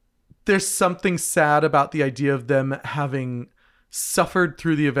there's something sad about the idea of them having suffered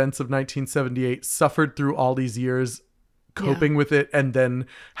through the events of 1978, suffered through all these years, coping with it, and then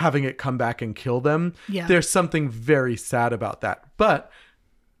having it come back and kill them. Yeah. There's something very sad about that. But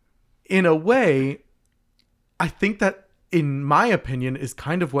in a way, I think that, in my opinion, is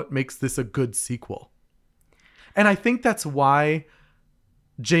kind of what makes this a good sequel. And I think that's why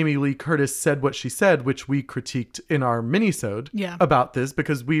Jamie Lee Curtis said what she said, which we critiqued in our minisode about this,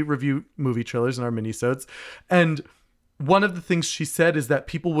 because we review movie trailers in our minisodes. And one of the things she said is that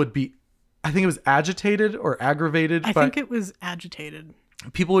people would be, I think it was agitated or aggravated. I think it was agitated.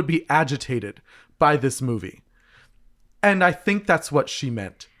 People would be agitated by this movie. And I think that's what she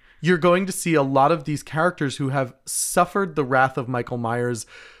meant. You're going to see a lot of these characters who have suffered the wrath of Michael Myers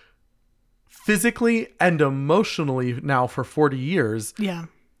physically and emotionally now for 40 years. Yeah.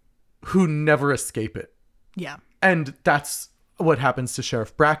 Who never escape it. Yeah. And that's what happens to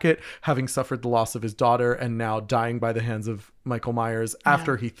Sheriff Brackett, having suffered the loss of his daughter and now dying by the hands of Michael Myers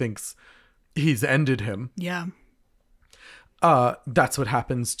after he thinks he's ended him. Yeah. That's what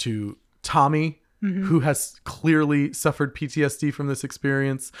happens to Tommy, who has clearly suffered PTSD from this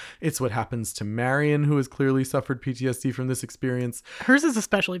experience. It's what happens to Marion, who has clearly suffered PTSD from this experience. Hers is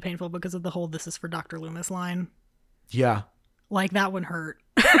especially painful because of the whole "this is for Dr. Loomis" line. Yeah. Like, that one hurt.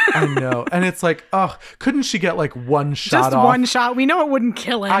 I know. And it's like, oh, couldn't she get like one shot just off? one shot. We know it wouldn't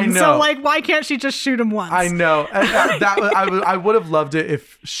kill him. I know. So, like, why can't she just shoot him once? I know. I would have loved it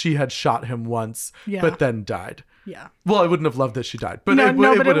if she had shot him once, but then died. Yeah. Well, I wouldn't have loved that she died. But it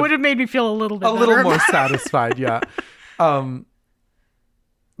would have made me feel a little bit little more satisfied, yeah.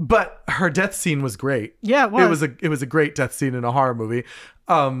 But her death scene was great. Yeah, it was. It was a great death scene in a horror movie.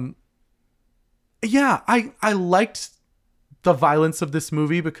 Yeah, I liked the violence of this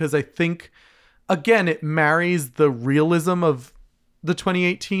movie because I think, again, it marries the realism of the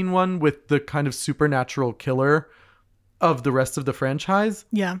 2018 one with the kind of supernatural killer of the rest of the franchise.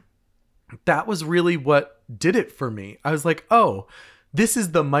 Yeah. That was really what did it for me. I was like, oh, this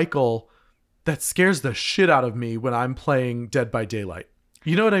is the Michael that scares the shit out of me when I'm playing Dead by Daylight.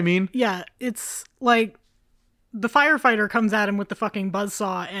 You know what I mean? Yeah, it's like the firefighter comes at him with the fucking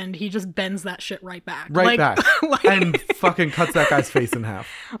buzzsaw and he just bends that shit right back. Back. And fucking cuts that guy's face in half.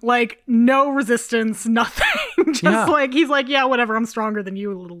 Like, no resistance, nothing. Just like, he's like, yeah, whatever, I'm stronger than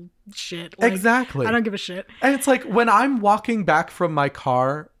you, little shit. Like, exactly. I don't give a shit. And it's like, when I'm walking back from my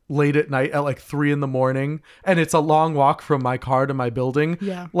car late at night at like 3 a.m, and it's a long walk from my car to my building.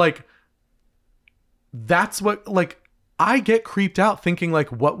 Yeah. Like, that's what, like, I get creeped out thinking,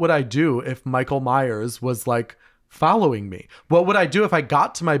 like, what would I do if Michael Myers was like following me? What would I do if I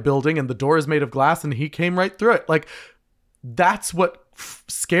got to my building and the door is made of glass and he came right through it? Like, that's what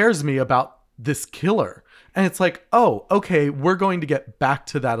scares me about this killer. And it's like, oh, okay, we're going to get back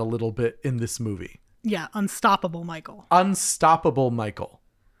to that a little bit in this movie. Yeah. Unstoppable Michael. Unstoppable Michael.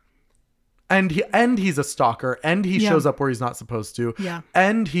 And he's a stalker, and he shows up where he's not supposed to. Yeah.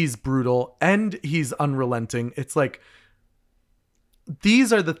 And he's brutal, and he's unrelenting. It's like,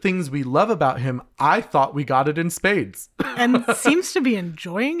 these are the things we love about him. I thought we got it in spades. And seems to be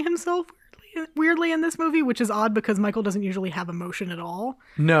enjoying himself weirdly in this movie, which is odd because Michael doesn't usually have emotion at all.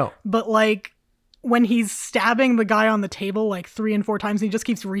 No. But like, when he's stabbing the guy on the table like 3 and 4 times, he just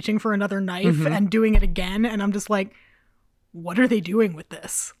keeps reaching for another knife and doing it again. And I'm just like, what are they doing with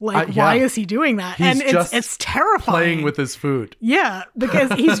this? Like, why is he doing that? He's and it's terrifying. Playing with his food. Yeah,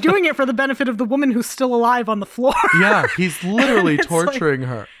 because he's doing it for the benefit of the woman who's still alive on the floor. Yeah, he's literally torturing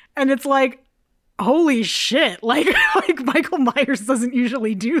her. And it's like, holy shit. Like Michael Myers doesn't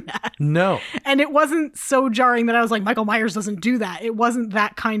usually do that. No. And it wasn't so jarring that I was like, Michael Myers doesn't do that. It wasn't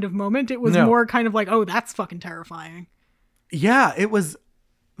that kind of moment. It was more kind of like, oh, that's fucking terrifying. Yeah, it was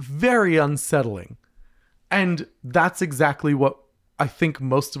very unsettling. And that's exactly what I think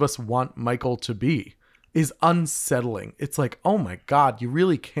most of us want Michael to be, is unsettling. It's like, oh my God, you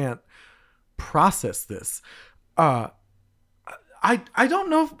really can't process this. I don't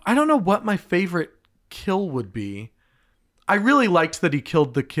know what my favorite kill would be. I really liked that he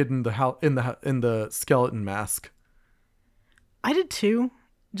killed the kid in the skeleton mask. I did too,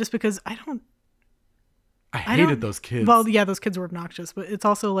 just because I hated those kids. Well, yeah, those kids were obnoxious, but it's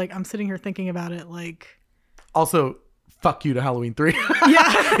also like I'm sitting here thinking about it like. Also, fuck you to Halloween 3.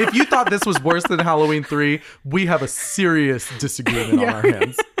 Yeah. If you thought this was worse than Halloween 3, we have a serious disagreement on our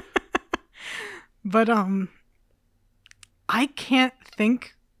hands. But I can't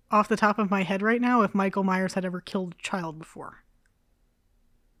think off the top of my head right now if Michael Myers had ever killed a child before.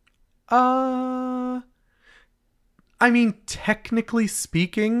 I mean, technically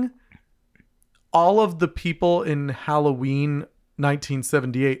speaking, all of the people in Halloween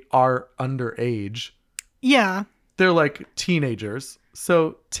 1978 are underage. Yeah. They're like teenagers.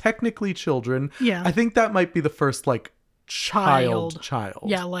 So technically children. Yeah. I think that might be the first like child.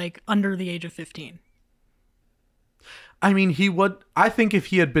 Yeah, like under the age of 15. I mean, I think if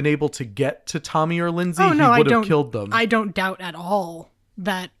he had been able to get to Tommy or Lindsay, he would have killed them. I don't doubt at all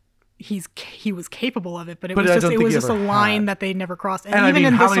that he was capable of it, but it was just a line that they never crossed. And even I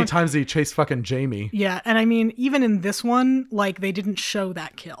mean, how many times did he chase fucking Jamie? Yeah, and I mean, even in this one, like, they didn't show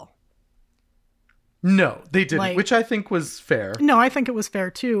that kill. No, they didn't, like, which I think was fair. No, I think it was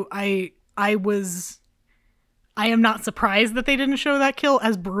fair too. I am not surprised that they didn't show that kill,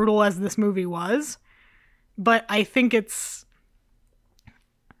 as brutal as this movie was. But I think it's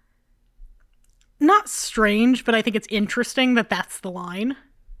not strange, but I think it's interesting that that's the line.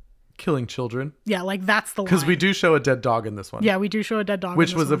 Killing children. Yeah, like that's the line. Because we do show a dead dog in this one. Yeah, we do show a dead dog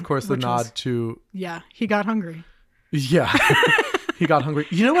which in this was, one, of course, the nod to... Yeah, he got hungry. Yeah, he got hungry.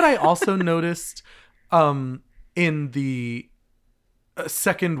 You know what I also noticed in the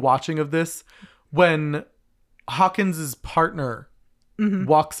second watching of this? When Hawkins's partner... Mm-hmm.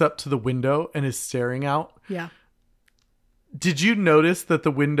 walks up to the window and is staring out. Yeah. Did you notice that the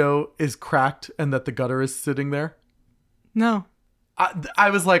window is cracked and that the gutter is sitting there? No.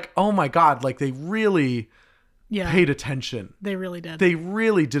 I was like, oh my God, like they really paid attention. They really did. They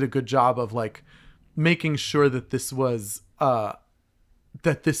really did a good job of like making sure that this was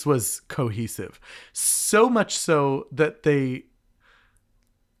cohesive. So much so that they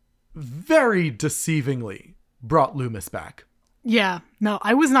very deceivingly brought Loomis back. Yeah, no,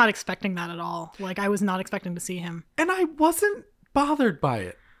 I was not expecting that at all. Like, I was not expecting to see him. And I wasn't bothered by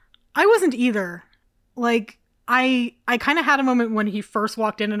it. I wasn't either. Like, I kind of had a moment when he first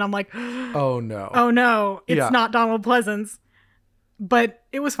walked in and I'm like, oh no. Oh no, it's not Donald Pleasence. But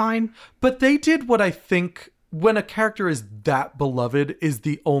it was fine. But they did what I think, when a character is that beloved, is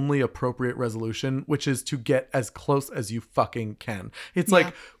the only appropriate resolution, which is to get as close as you fucking can. It's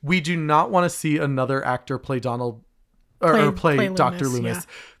like, we do not want to see another actor play Donald or play Dr. Loomis.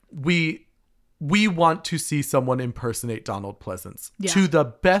 Yeah. We want to see someone impersonate Donald Pleasence to the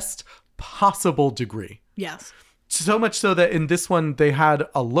best possible degree. Yes. So much so that in this one, they had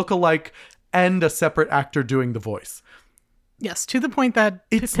a lookalike and a separate actor doing the voice. Yes, to the point that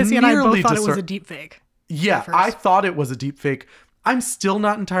Pissy and I both thought it was a deep fake. Yeah, I thought it was a deep fake. I'm still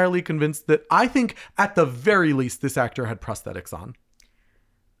not entirely convinced that. I think at the very least, this actor had prosthetics on.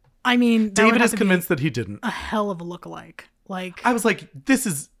 I mean, David is convinced that he didn't. A hell of a lookalike. Like, I was like, this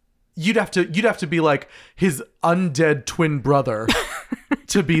is, you'd have to be like his undead twin brother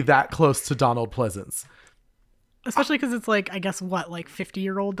to be that close to Donald Pleasence. Especially because it's like, I guess what, like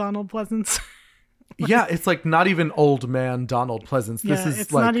 50-year-old Donald Pleasence? Yeah, it's like not even old man Donald Pleasence. This is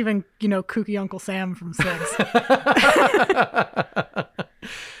it's like, not even, kooky Uncle Sam from Six.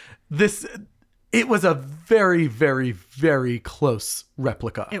 It was a very, very, very close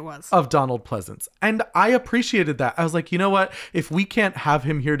replica of Donald Pleasence. And I appreciated that. I was like, you know what? If we can't have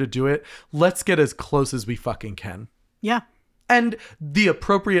him here to do it, let's get as close as we fucking can. Yeah. And the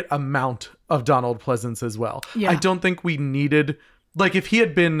appropriate amount of Donald Pleasence as well. Yeah. I don't think we needed... Like, if he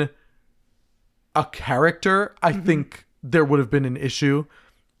had been a character, I think there would have been an issue.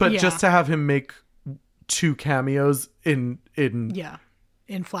 But just to have him make 2 cameos in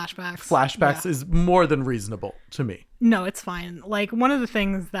flashbacks is more than reasonable to me. No, it's fine. Like, one of the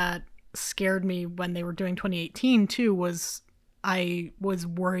things that scared me when they were doing 2018 too was I was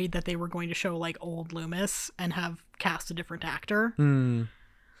worried that they were going to show like old Loomis and have cast a different actor.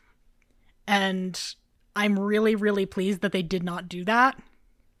 And I'm really, really pleased that they did not do that,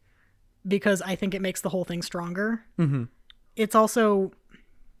 because I think it makes the whole thing stronger. It's also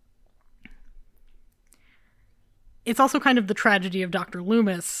kind of the tragedy of Dr.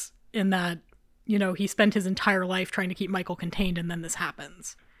 Loomis in that, he spent his entire life trying to keep Michael contained, and then this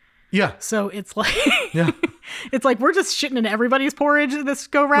happens. Yeah. So it's like, it's like, we're just shitting in everybody's porridge this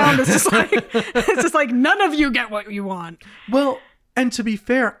go round. It's just like none of you get what you want. Well, And to be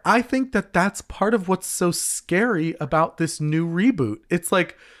fair, I think that that's part of what's so scary about this new reboot. It's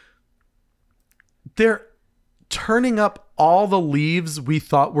like they're turning up all the leaves we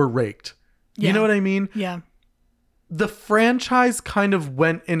thought were raked. Yeah. You know what I mean? Yeah. The franchise kind of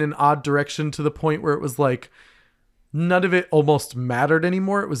went in an odd direction to the point where it was like none of it almost mattered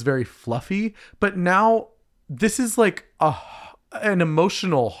anymore. It was very fluffy. But now this is like an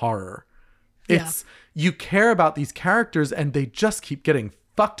emotional horror. It's you care about these characters and they just keep getting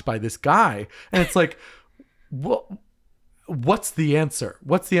fucked by this guy. And it's like, what's the answer?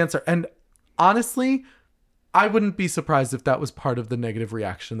 What's the answer? And honestly, I wouldn't be surprised if that was part of the negative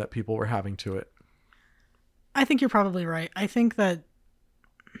reaction that people were having to it. I think you're probably right. I think that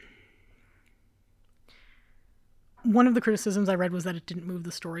one of the criticisms I read was that it didn't move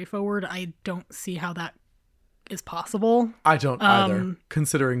the story forward. I don't see how that is possible. I don't either,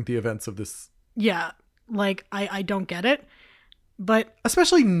 considering the events of this. Yeah, like I don't get it. But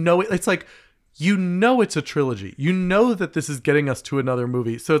especially it's like, you know, it's a trilogy. You know that this is getting us to another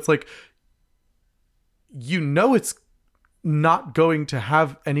movie. So it's like, you know, it's not going to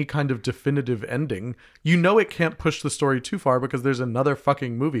have any kind of definitive ending. You know, it can't push the story too far because there's another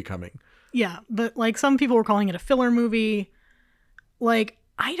fucking movie coming. Yeah, but like some people were calling it a filler movie. Like,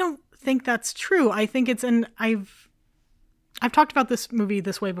 I don't think that's true. I think it's I've talked about this movie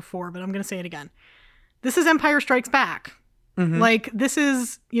this way before, but I'm going to say it again. This is Empire Strikes Back. Mm-hmm. Like, this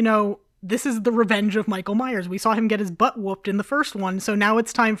is the revenge of Michael Myers. We saw him get his butt whooped in the first one, so now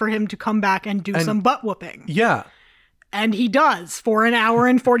it's time for him to come back and do some butt whooping. Yeah. And he does for an hour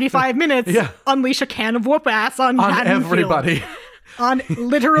and 45 minutes. Unleash a can of whoop ass on everybody. On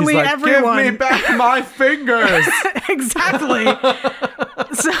literally He's like, everyone. Give me back my fingers. Exactly.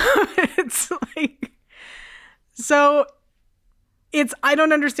 So it's like, I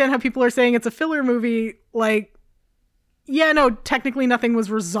don't understand how people are saying it's a filler movie. Like, yeah, no, technically nothing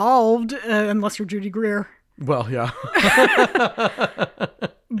was resolved unless you're Judy Greer. Well, yeah.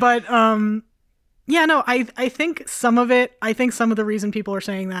 But, yeah, no, I think some of the reason people are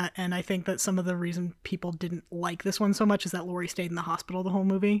saying that, and I think that some of the reason people didn't like this one so much is that Laurie stayed in the hospital the whole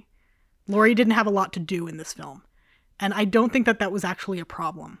movie. Laurie didn't have a lot to do in this film. And I don't think that was actually a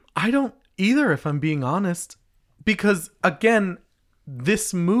problem. I don't either, if I'm being honest. Because, again,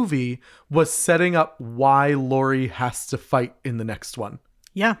 this movie was setting up why Laurie has to fight in the next one.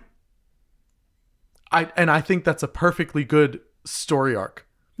 Yeah. I think that's a perfectly good story arc.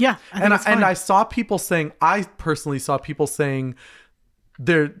 Yeah. I saw people saying, I personally saw people saying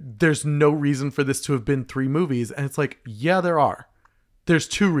there's no reason for this to have been 3 movies. And it's like, yeah, there are. There's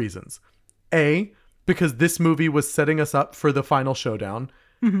 2 reasons. A, because this movie was setting us up for the final showdown.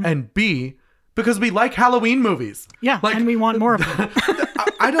 Mm-hmm. And B, because we like Halloween movies. Yeah, like, and we want more of them.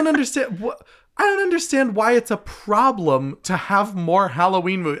 I don't understand why it's a problem to have more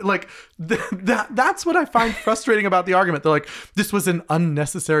Halloween movies. Like, that's what I find frustrating about the argument. They're like, this was an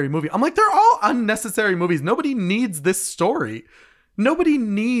unnecessary movie. I'm like, they're all unnecessary movies. Nobody needs this story. Nobody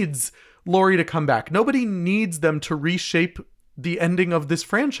needs Laurie to come back. Nobody needs them to reshape the ending of this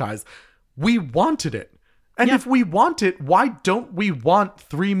franchise. We wanted it. And if we want it, why don't we want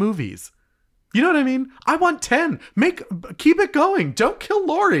 3 movies? You know what I mean? I want 10. Keep it going. Don't kill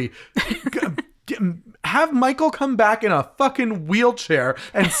Laurie. Have Michael come back in a fucking wheelchair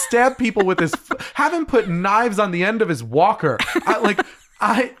and stab people with his... have him put knives on the end of his walker.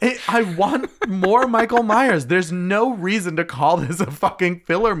 I want more Michael Myers. There's no reason to call this a fucking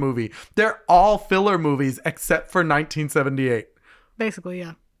filler movie. They're all filler movies except for 1978. Basically,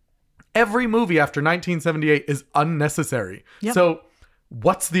 yeah. Every movie after 1978 is unnecessary. Yep. So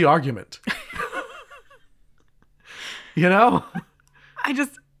what's the argument? You know?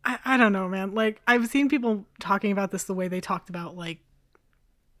 I don't know, man. Like, I've seen people talking about this the way they talked about, like,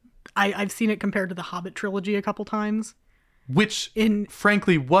 I've seen it compared to the Hobbit trilogy a couple times. Which,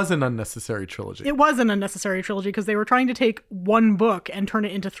 frankly, was an unnecessary trilogy. It was an unnecessary trilogy because they were trying to take one book and turn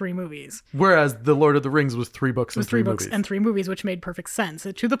it into 3 movies. Whereas The Lord of the Rings was 3 books and 3 movies. And 3 movies, which made perfect sense.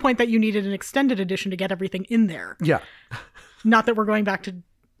 To the point that you needed an extended edition to get everything in there. Yeah. Not that we're going back to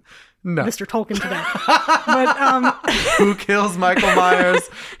Mr. Tolkien today. But who kills Michael Myers?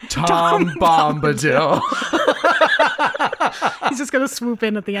 Tom Bombadil. He's just gonna swoop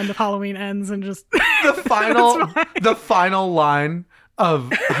in at the end of Halloween Ends and just the final line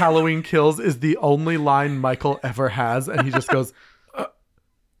of Halloween Kills is the only line Michael ever has, and he just goes,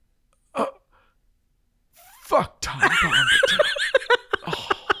 "Fuck Tom Bombadil." Oh.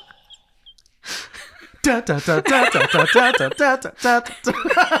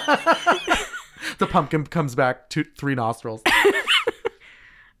 The pumpkin comes back 3 nostrils.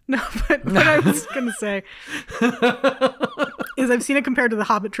 No, but what I was gonna say is I've seen it compared to the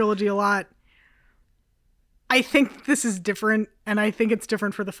Hobbit trilogy a lot. I think this is different, and I think it's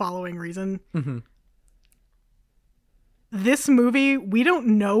different for the following reason. Mm-hmm. This movie, we don't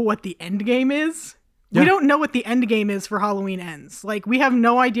know what the end game is. Yeah. We don't know what the end game is for Halloween Ends. Like, we have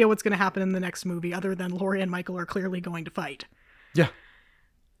no idea what's going to happen in the next movie other than Laurie and Michael are clearly going to fight. Yeah.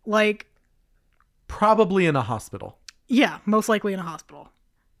 Like, probably in a hospital. Yeah, most likely in a hospital.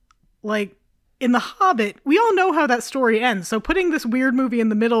 Like, in The Hobbit, we all know how that story ends. So putting this weird movie in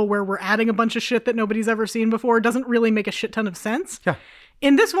the middle where we're adding a bunch of shit that nobody's ever seen before doesn't really make a shit ton of sense. Yeah.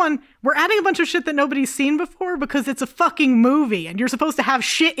 In this one, we're adding a bunch of shit that nobody's seen before because it's a fucking movie and you're supposed to have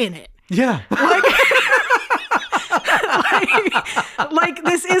shit in it. Yeah. Like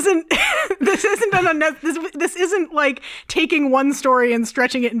this isn't like taking one story and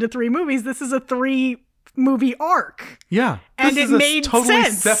stretching it into 3 movies. This is a 3-movie arc. Yeah. And this it is made a totally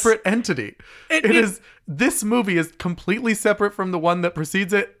sense. separate entity. This movie is completely separate from the one that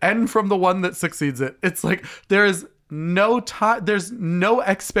precedes it and from the one that succeeds it. It's like there's no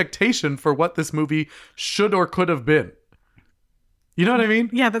expectation for what this movie should or could have been. You know what I mean?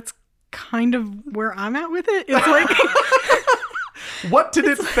 Yeah, that's kind of where I'm at with it. It's like what did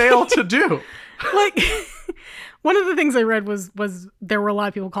it fail to do? Like, one of the things I read was there were a lot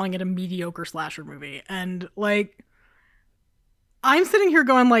of people calling it a mediocre slasher movie. And like, I'm sitting here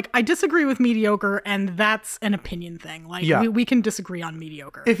going like, I disagree with mediocre, and that's an opinion thing. Like, yeah. we can disagree on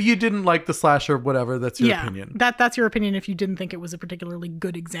mediocre. If you didn't like the slasher, whatever, that's your opinion. That's your opinion if you didn't think it was a particularly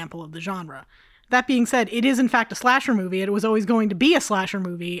good example of the genre. That being said, it is in fact a slasher movie. It was always going to be a slasher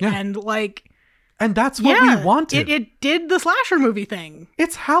movie. Yeah. And like... And that's what we wanted. It did the slasher movie thing.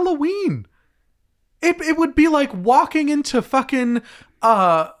 It's Halloween. It would be like walking into fucking...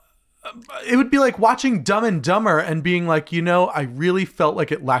 it would be like watching Dumb and Dumber and being like, you know, I really felt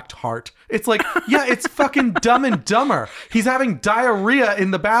like it lacked heart. It's like, yeah, it's fucking Dumb and Dumber. He's having diarrhea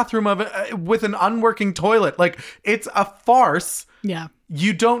in the bathroom with an unworking toilet. Like, it's a farce. Yeah.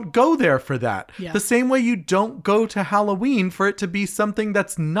 You don't go there for that. Yeah. The same way you don't go to Halloween for it to be something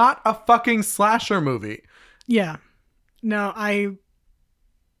that's not a fucking slasher movie. Yeah. No,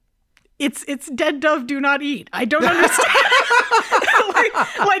 It's Dead Dove Do Not Eat. I don't understand.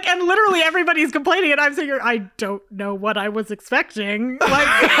 like, and literally everybody's complaining, and I'm saying, I don't know what I was expecting. Like,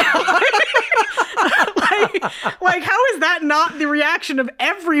 how is that not the reaction of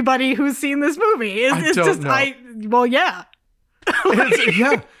everybody who's seen this movie? I don't know. Well, yeah.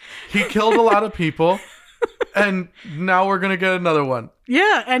 Yeah. He killed a lot of people, and now we're going to get another one.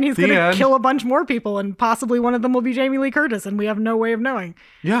 Yeah, and he's going to kill a bunch more people, and possibly one of them will be Jamie Lee Curtis, and we have no way of knowing.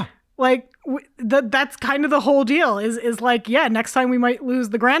 Yeah. Like, that's kind of the whole deal is like, yeah, next time we might lose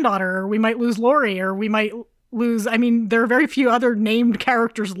the granddaughter, or we might lose Laurie, or we might lose, I mean, there are very few other named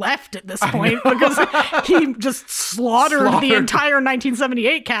characters left at this point because he just slaughtered the entire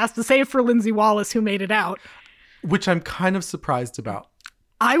 1978 cast to save for Lindsay Wallace, who made it out. Which I'm kind of surprised about.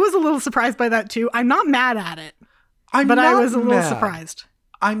 I was a little surprised by that too. I'm not mad at it, but I was a little surprised.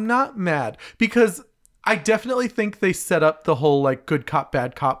 I'm not mad because I definitely think they set up the whole like good cop,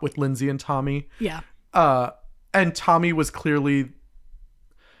 bad cop with Lindsay and Tommy. Yeah. And Tommy was clearly,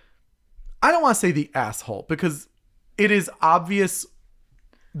 I don't want to say the asshole, because it is obvious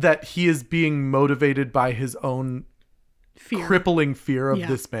that he is being motivated by his own crippling fear of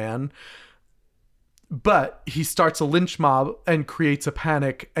this man. But he starts a lynch mob and creates a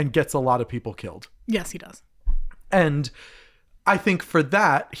panic and gets a lot of people killed. Yes, he does. And I think for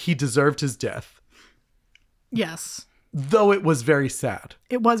that, he deserved his death. Yes. Though it was very sad.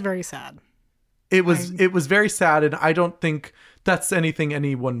 It was very sad. It was very sad, and I don't think that's anything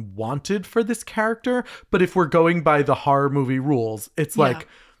anyone wanted for this character. But if we're going by the horror movie rules, it's like,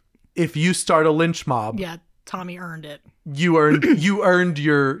 if you start a lynch mob, Tommy earned it. You earned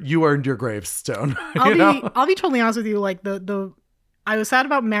your gravestone. I'll be totally honest with you. Like I was sad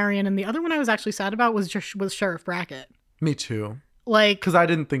about Marion, and the other one I was actually sad about was Sheriff Brackett. Me too. Like, because I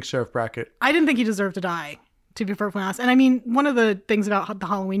didn't think Sheriff Brackett. I didn't think he deserved to die, to be perfectly honest. And I mean, one of the things about the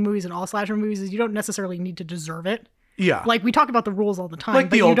Halloween movies and all slasher movies is you don't necessarily need to deserve it. Yeah. Like, we talk about the rules all the time. Like,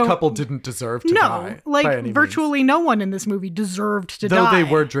 the old couple didn't deserve to die. No, like, virtually no one in this movie deserved to die. Though they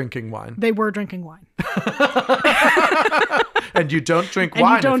were drinking wine. They were drinking wine. And you don't drink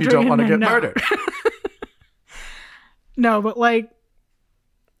wine if you don't want to get murdered. No, but like,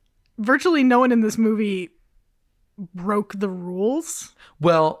 virtually no one in this movie broke the rules.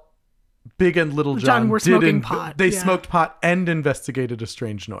 Well, Big and Little John were smoking pot. They smoked pot and investigated a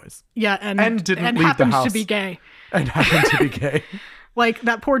strange noise. Yeah, and didn't leave the house. To be gay. And happened to be gay. Like,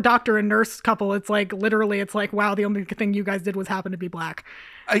 that poor doctor and nurse couple, it's like, literally, it's like, wow, the only thing you guys did was happen to be black.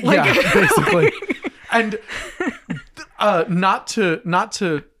 Yeah, basically. And not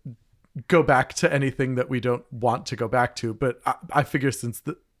to go back to anything that we don't want to go back to, but I figure since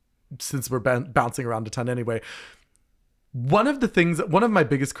we're bouncing around a ton anyway, one of my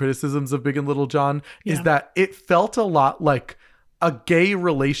biggest criticisms of Big and Little John is that it felt a lot like a gay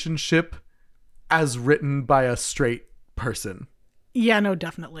relationship as written by a straight person. Yeah, no,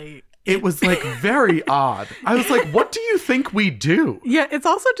 definitely. It was like very odd. I was like, what do you think we do? Yeah, it's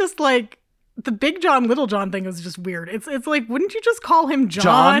also just like the Big John, Little John thing is just weird. It's like, wouldn't you just call him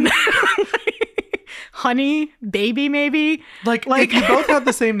John? Honey, baby, maybe? Like if you both have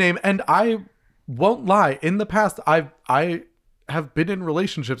the same name, and I won't lie, in the past, I have been in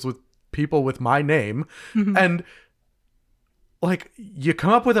relationships with people with my name, and like you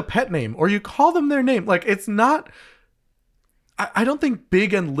come up with a pet name or you call them their name. Like it's not, I don't think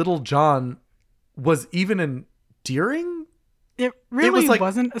Big and Little John was even endearing. It really was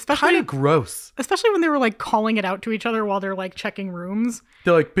wasn't, especially kind of gross. Especially when they were like calling it out to each other while they're like checking rooms.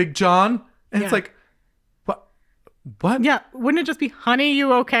 They're like, Big John, and it's like, what? Yeah, wouldn't it just be, honey,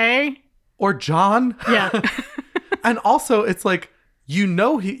 you okay? Or John? Yeah. And also, it's like,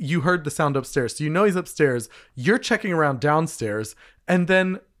 you heard the sound upstairs, so you know he's upstairs. You're checking around downstairs, and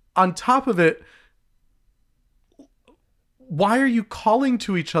then on top of it, why are you calling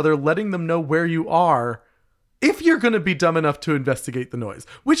to each other, letting them know where you are, if you're going to be dumb enough to investigate the noise?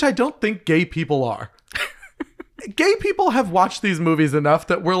 Which I don't think gay people are. Gay people have watched these movies enough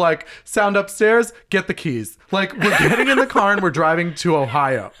that we're like, sound upstairs, get the keys. Like, we're getting in the car and we're driving to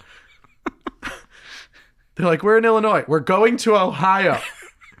Ohio. They're like, we're in Illinois. We're going to Ohio.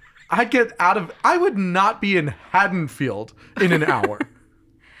 I would not be in Haddonfield in an hour.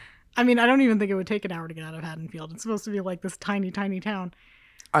 I mean, I don't even think it would take an hour to get out of Haddonfield. It's supposed to be like this tiny, tiny town.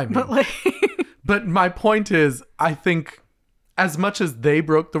 I mean, but my point is, I think as much as they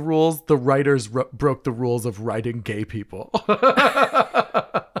broke the rules, the writers broke the rules of writing gay people.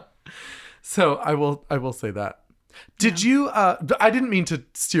 So I will say that. Did you, I didn't mean to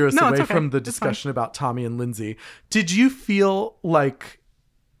steer us away from the discussion about Tommy and Lindsay. Did you feel like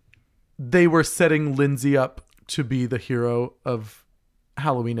they were setting Lindsay up to be the hero of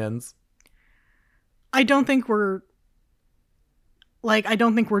Halloween Ends? I don't think we're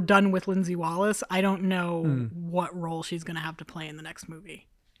done with Lindsay Wallace. I don't know what role she's going to have to play in the next movie,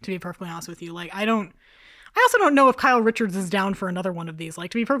 to be perfectly honest with you. Like, I also don't know if Kyle Richards is down for another one of these. Like,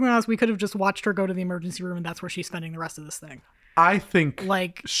 to be perfectly honest, we could have just watched her go to the emergency room and that's where she's spending the rest of this thing. I think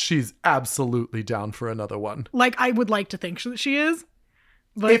she's absolutely down for another one. Like, I would like to think she is.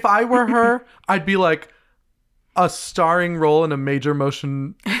 But if I were her, I'd be like, a starring role in a major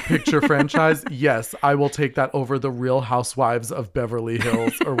motion picture franchise, yes, I will take that over the Real Housewives of Beverly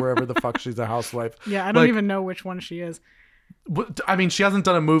Hills or wherever the fuck she's a housewife. Yeah, I don't even know which one she is. I mean, she hasn't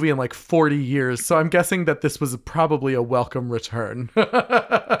done a movie in like 40 years, so I'm guessing that this was probably a welcome return.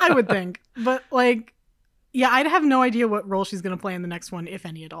 I would think. But like, yeah, I'd have no idea what role she's going to play in the next one, if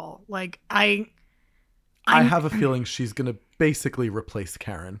any at all. Like, I have a feeling she's going to basically replace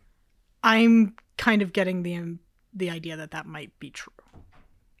Karen. I'm kind of getting the idea that might be true.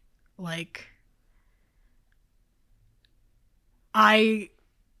 Like, I'm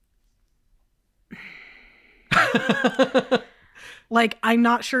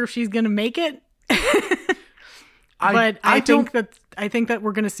not sure if she's gonna make it. But I think that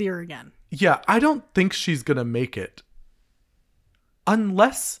we're gonna see her again. Yeah, I don't think she's gonna make it.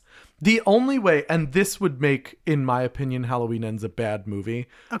 Unless the only way, and this would make, in my opinion, Halloween Ends a bad movie.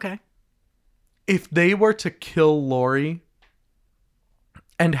 Okay. If they were to kill Laurie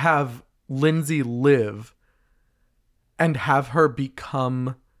and have Lindsay live and have her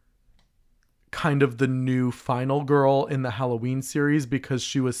become kind of the new final girl in the Halloween series because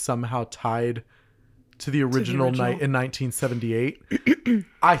she was somehow tied to the original night in 1978,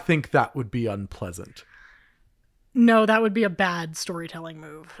 I think that would be unpleasant. No, that would be a bad storytelling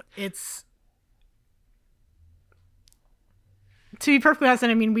move. To be perfectly honest,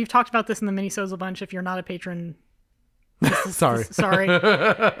 and I mean, we've talked about this in the minisodes a bunch. If you're not a patron, sorry.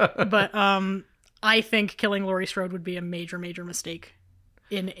 But I think killing Laurie Strode would be a major, major mistake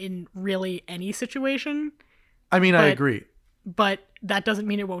in really any situation. I mean, I agree. But that doesn't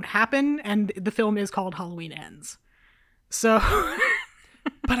mean it won't happen, and the film is called Halloween Ends. So...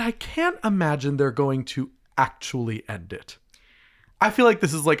 But I can't imagine they're going to actually end it. I feel like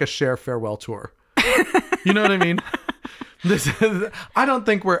this is like a Cher farewell tour. You know what I mean? I don't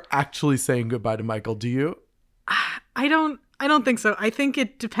think we're actually saying goodbye to Michael. Do you? I don't I don't think so. I think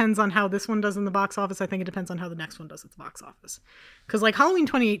it depends on how this one does in the box office. I think it depends on how the next one does at the box office. Because like Halloween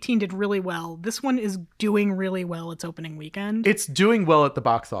 2018 did really well. This one is doing really well its opening weekend. It's doing well at the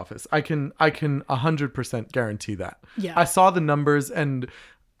box office. I can 100% guarantee that. Yeah. I saw the numbers, and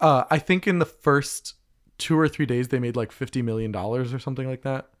I think in the first 2 or 3 days they made like $50 million or something like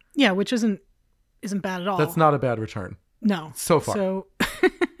that. Yeah, which isn't bad at all. That's not a bad return. No. So far.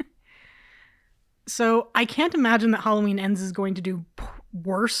 So I can't imagine that Halloween Ends is going to do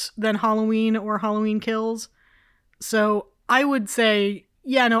worse than Halloween or Halloween Kills. So I would say,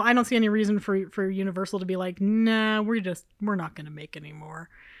 yeah, no, I don't see any reason for Universal to be like, nah, we're not going to make any more.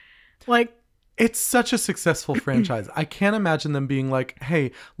 Like, it's such a successful franchise. I can't imagine them being like,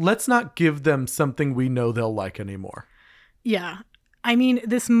 hey, let's not give them something we know they'll like anymore. Yeah. I mean,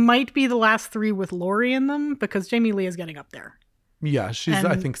 this might be the last 3 with Laurie in them because Jamie Lee is getting up there. Yeah, she's,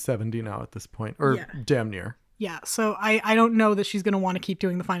 I think, 70 now at this point, or damn near. Yeah, so I don't know that she's going to want to keep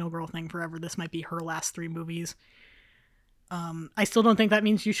doing the Final Girl thing forever. This might be her last 3 movies. I still don't think that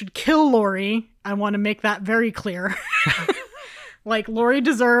means you should kill Laurie. I want to make that very clear. Like, Laurie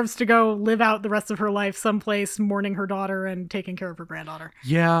deserves to go live out the rest of her life someplace, mourning her daughter and taking care of her granddaughter.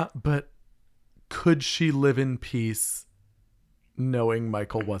 Yeah, but could she live in peace knowing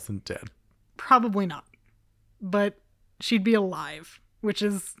Michael wasn't dead? Probably not. But she'd be alive, which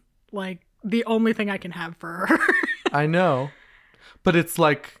is like the only thing I can have for her. I know. But it's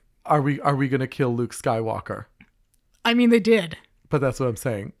like, are we going to kill Luke Skywalker? I mean, they did. But that's what I'm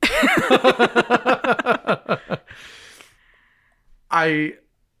saying. I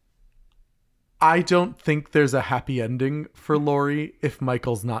don't think there's a happy ending for Laurie if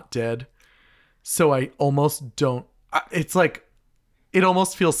Michael's not dead. So I almost don't. It's like, it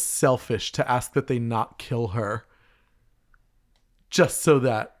almost feels selfish to ask that they not kill her, just so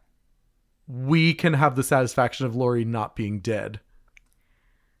that we can have the satisfaction of Laurie not being dead.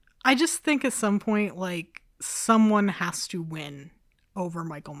 I just think at some point, like, someone has to win over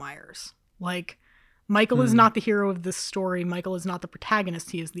Michael Myers. Like, Michael is not the hero of this story. Michael is not the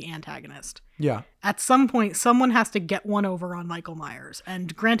protagonist. He is the antagonist. Yeah. At some point, someone has to get one over on Michael Myers.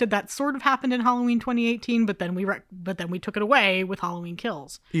 And granted, that sort of happened in Halloween 2018, but then we took it away with Halloween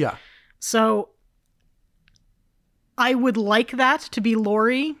Kills. Yeah. So I would like that to be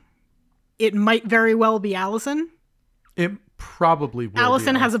Laurie. It might very well be Allison. It probably will.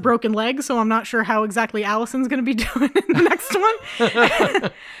 Allison has a broken leg, so I'm not sure how exactly Allison's going to be doing in the next one.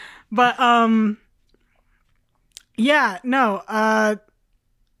 But yeah, no.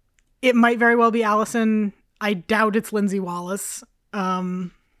 It might very well be Allison. I doubt it's Lindsay Wallace. But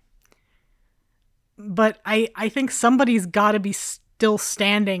I think somebody's got to be still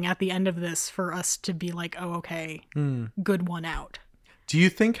standing at the end of this for us to be like, oh, okay, good one out. Do you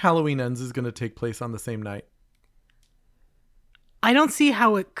think Halloween Ends is going to take place on the same night? I don't see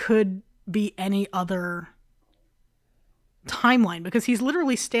how it could be any other timeline because he's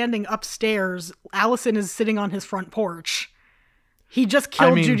literally standing upstairs. Allison is sitting on his front porch. He just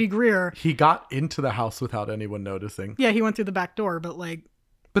killed Judy Greer. He got into the house without anyone noticing. Yeah, he went through the back door, but like...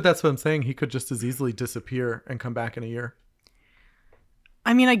 But that's what I'm saying. He could just as easily disappear and come back in a year.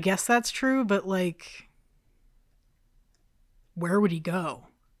 I mean, I guess that's true, but like... Where would he go?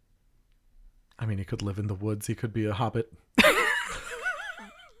 I mean, he could live in the woods. He could be a hobbit.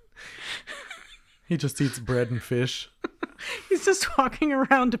 He just eats bread and fish. He's just walking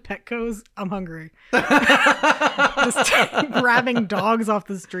around to Petco's. I'm hungry. Just grabbing dogs off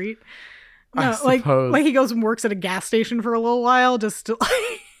the street. No, like he goes and works at a gas station for a little while just to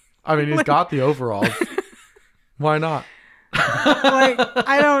like... I mean, he's got the overalls. Why not? Like,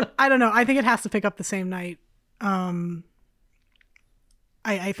 I don't know. I think it has to pick up the same night.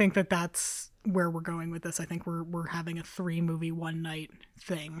 I think that's where we're going with this. I think we're having a 3-movie one night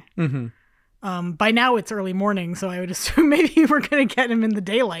thing. Mm-hmm. By now it's early morning, so I would assume maybe we're going to get him in the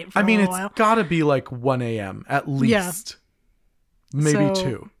daylight for a while. It's got to be like 1 a.m. at least. Yeah. Maybe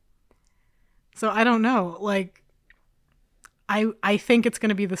 2. So I don't know. Like, I think it's going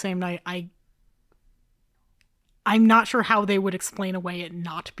to be the same night. I'm not sure how they would explain away it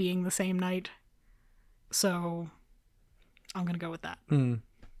not being the same night. So I'm going to go with that. And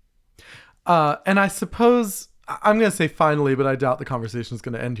I suppose, I'm going to say finally, but I doubt the conversation is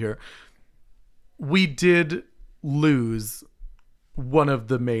going to end here. We did lose one of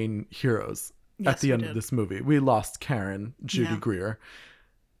the main heroes at the end of this movie. We lost Karen, Judy Greer.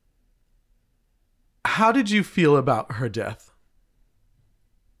 How did you feel about her death?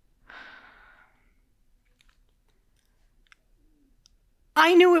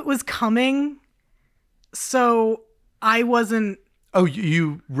 I knew it was coming, so I wasn't... Oh,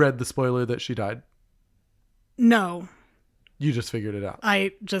 you read the spoiler that she died? No. You just figured it out.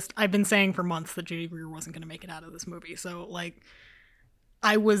 I've been saying for months that Judy Greer wasn't going to make it out of this movie. So like,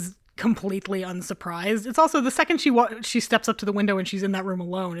 I was completely unsurprised. It's also the second she steps up to the window and she's in that room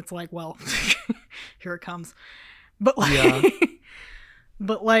alone. It's like, well, here it comes. But like, yeah.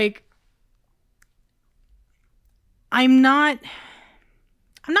 But like, I'm not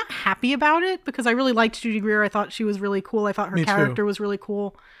happy about it because I really liked Judy Greer. I thought she was really cool. I thought her character was really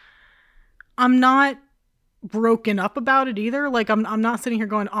cool. I'm not broken up about it either. Like I'm not sitting here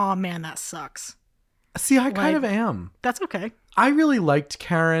going, oh man, that sucks. See, I kind of am. That's okay. I really liked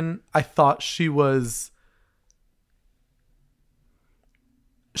Karen. I thought she was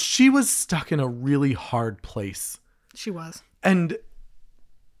stuck in a really hard place. She was. And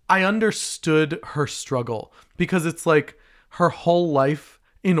I understood her struggle because it's like her whole life,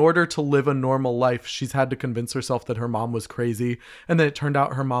 in order to live a normal life, she's had to convince herself that her mom was crazy. And then it turned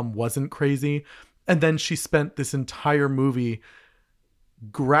out her mom wasn't crazy. And then she spent this entire movie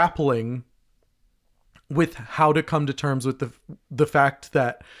grappling with how to come to terms with the fact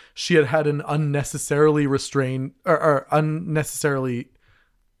that she had an unnecessarily restrained or unnecessarily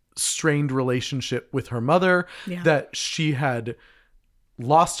strained relationship with her mother, that she had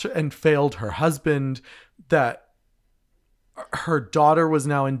lost and failed her husband, that her daughter was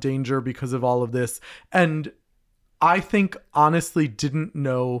now in danger because of all of this. And I think honestly didn't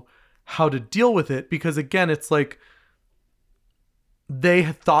know how to deal with it because again, it's like they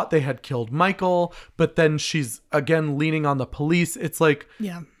had thought they had killed Michael, but then she's again leaning on the police. It's like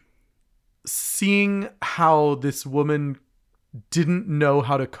seeing how this woman didn't know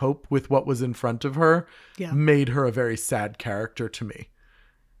how to cope with what was in front of her made her a very sad character to me.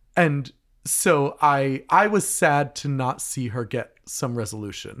 And so I was sad to not see her get some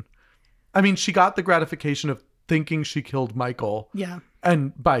resolution. I mean, she got the gratification of thinking she killed Michael. Yeah.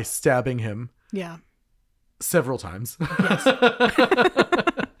 And by stabbing him. Yeah. Several times. Yes.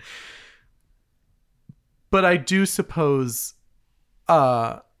 But I do suppose,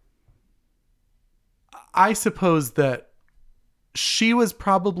 I suppose that she was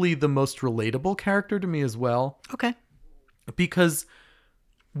probably the most relatable character to me as well. Okay. Because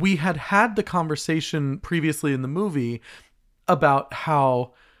we had the conversation previously in the movie about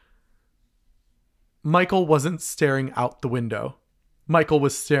how Michael wasn't staring out the window. Michael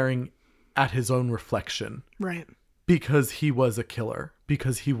was staring at his own reflection. Right. Because he was a killer,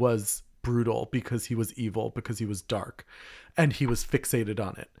 because he was brutal, because he was evil, because he was dark, and he was fixated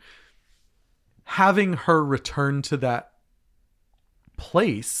on it. Having her return to that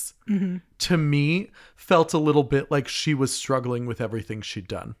place, to me, felt a little bit like she was struggling with everything she'd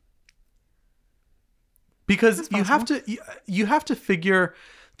done. Because you have to figure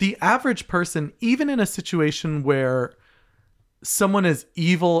the average person, even in a situation where someone as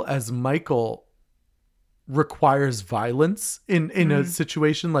evil as Michael requires violence in a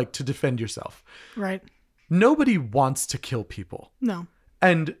situation like to defend yourself. Right. Nobody wants to kill people. No.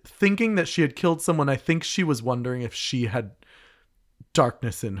 And thinking that she had killed someone, I think she was wondering if she had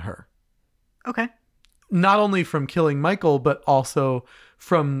darkness in her. Okay. Not only from killing Michael, but also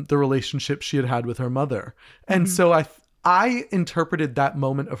from the relationship she had with her mother. And so I interpreted that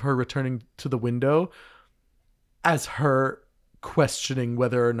moment of her returning to the window as her questioning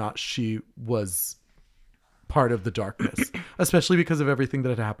whether or not she was part of the darkness, especially because of everything that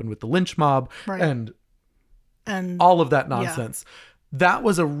had happened with the lynch mob and all of that nonsense. Yeah. That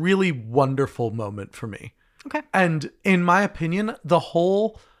was a really wonderful moment for me. Okay. And in my opinion, the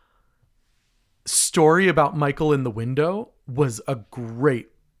whole story about Michael in the window was a great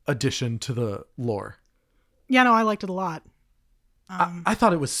addition to the lore. Yeah, no, I liked it a lot. I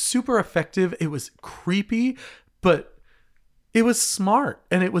thought it was super effective. It was creepy, but it was smart,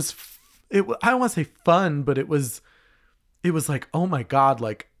 and it was I don't want to say fun, but it was like, oh my God,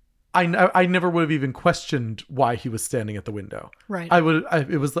 like I never would have even questioned why he was standing at the window. Right.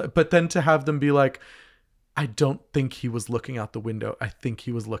 It was like, but then to have them be like, I don't think he was looking out the window. I think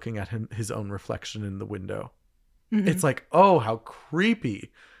he was looking at his own reflection in the window. It's like, oh, how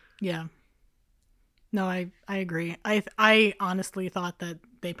creepy. Yeah. No, I agree. I honestly thought that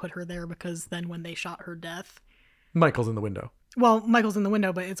they put her there because then when they shot her death, Michael's in the window. Well, Michael's in the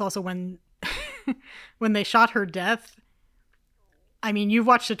window, but it's also when when they shot her death. I mean, you've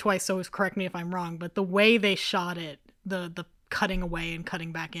watched it twice, so correct me if I'm wrong, but the way they shot it, the cutting away and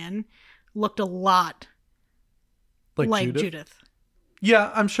cutting back in, looked a lot like Judith.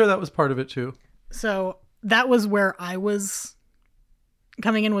 Yeah, I'm sure that was part of it too. So that was where I was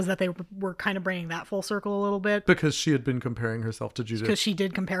coming in, was that they were kind of bringing that full circle a little bit. Because she had been comparing herself to Judith. Because she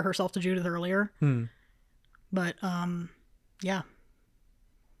did compare herself to Judith earlier. But, yeah.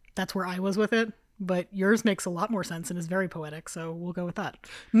 That's where I was with it. but yours makes a lot more sense and is very poetic, so we'll go with that.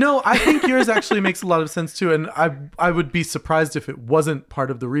 No, I think yours actually makes a lot of sense too, and I would be surprised if it wasn't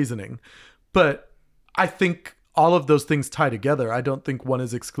part of the reasoning. But I think all of those things tie together. I don't think one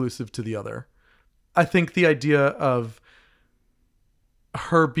is exclusive to the other. I think the idea of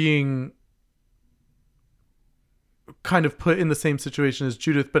her being kind of put in the same situation as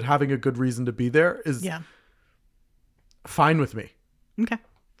Judith, but having a good reason to be there is fine with me. Okay.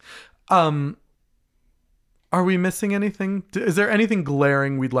 Are we missing anything? Is there anything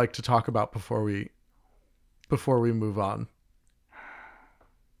glaring we'd like to talk about before we move on?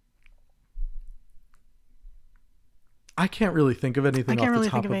 I can't really think of anything off the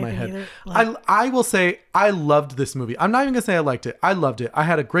top of my head. I will say I loved this movie. I'm not even gonna say I liked it. I loved it. I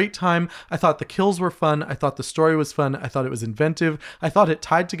had a great time. I thought the kills were fun. I thought the story was fun. I thought it was inventive. I thought it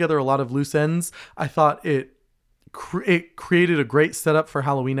tied together a lot of loose ends. I thought it created a great setup for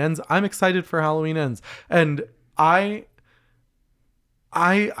Halloween Ends. I'm excited for Halloween Ends, and I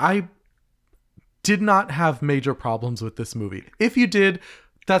did not have major problems with this movie. If you did,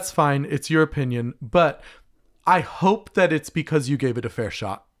 that's fine. It's your opinion, but I hope that it's because you gave it a fair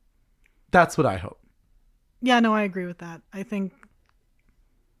shot. That's what I hope. Yeah, no, I agree with that. I think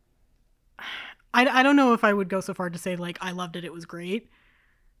I don't know if I would go so far to say like I loved it, it was great,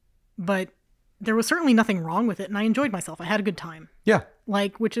 but there was certainly nothing wrong with it, and I enjoyed myself. I had a good time. Yeah.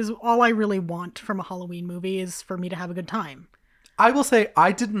 Like, which is all I really want from a Halloween movie, is for me to have a good time. I will say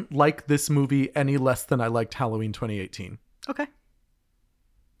I didn't like this movie any less than I liked Halloween 2018. Okay.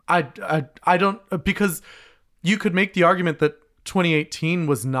 I don't, because you could make the argument that 2018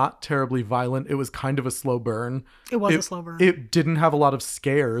 was not terribly violent. It was kind of a slow burn. It was a slow burn. It didn't have a lot of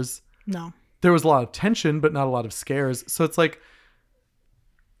scares. No. There was a lot of tension, but not a lot of scares. So it's like,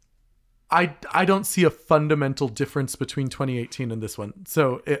 I don't see a fundamental difference between 2018 and this one.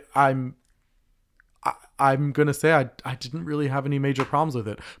 So I'm going to say I didn't really have any major problems with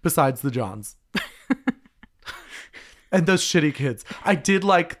it, besides the Johns. And those shitty kids. I did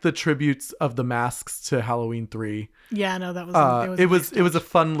like the tributes of the masks to Halloween 3. Yeah, no, that was it was a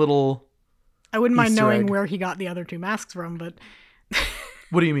fun little I wouldn't mind knowing where he got the other two masks from, but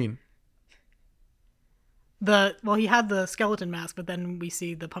What do you mean? He had the skeleton mask, but then we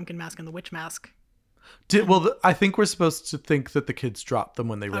see the pumpkin mask and the witch mask. I think we're supposed to think that the kids dropped them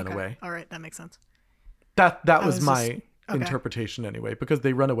when they ran away. All right, that makes sense. That was my interpretation anyway, because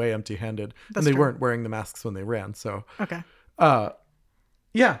they run away empty-handed and they weren't wearing the masks when they ran. So okay.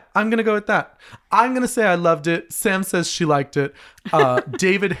 Yeah, I'm going to go with that. I'm going to say I loved it. Sam says she liked it.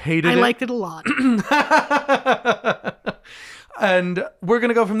 David hated it. I liked it a lot. And we're going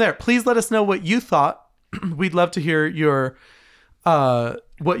to go from there. Please let us know what you thought. We'd love to hear your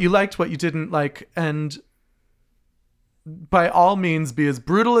what you liked, what you didn't like, and by all means be as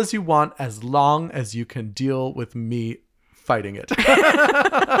brutal as you want, as long as you can deal with me fighting it.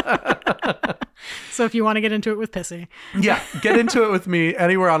 So if you want to get into it with Pissy. Yeah, get into it with me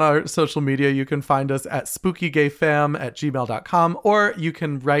anywhere on our social media. You can find us at spookygayfam@gmail.com, or you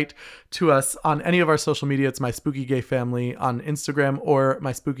can write to us on any of our social media. It's My Spooky Gay Family on Instagram or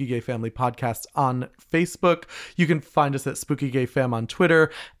My Spooky Gay Family Podcast on Facebook. You can find us at Spooky Gay Fam on Twitter,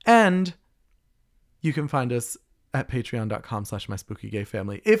 and you can find us at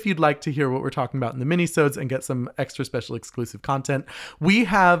patreon.com/myspooky-gay-family. If you'd like to hear what we're talking about in the minisodes and get some extra special exclusive content, we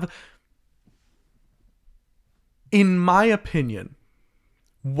have, in my opinion,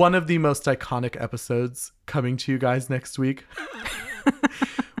 one of the most iconic episodes coming to you guys next week.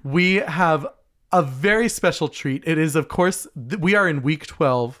 We have a very special treat. It is, of course, we are in week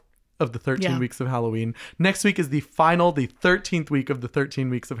 12 of the 13 weeks of Halloween. Next week is the 13th week of the 13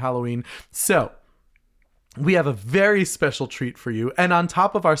 weeks of Halloween. So we have a very special treat for you. And on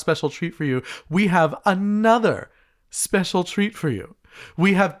top of our special treat for you, we have another special treat for you.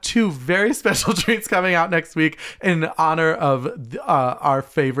 We have two very special treats coming out next week in honor of our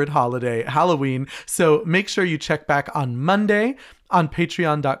favorite holiday, Halloween. So make sure you check back on Monday on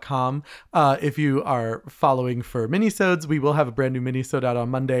patreon.com. If you are following for minisodes, we will have a brand new minisode out on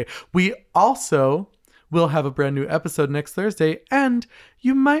Monday. We also will have a brand new episode next Thursday, and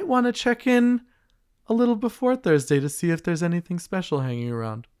you might want to check in a little before Thursday to see if there's anything special hanging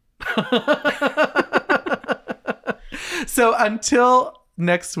around. So until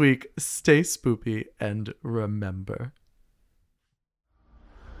next week, stay spoopy and remember.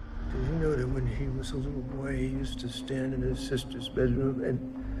 Did you know that when he was a little boy, he used to stand in his sister's bedroom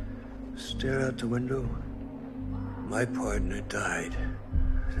and stare out the window? My partner died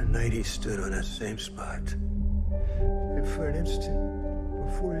the night he stood on that same spot. And for an instant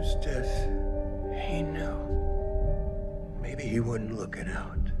before his death, he knew maybe he wasn't looking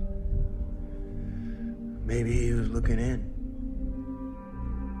out. Maybe he was looking in.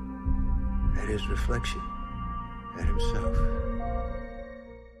 At his reflection. At himself.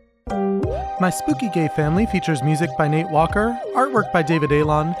 My Spooky Gay Family features music by Nate Walker, artwork by David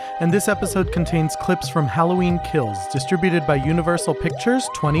Alon, and this episode contains clips from Halloween Kills, distributed by Universal Pictures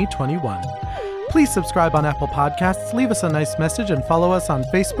 2021. Please subscribe on Apple Podcasts, leave us a nice message, and follow us on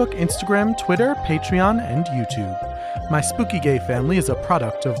Facebook, Instagram, Twitter, Patreon, and YouTube. My Spooky Gay Family is a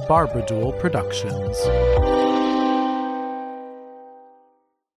product of Barbara Duel Productions.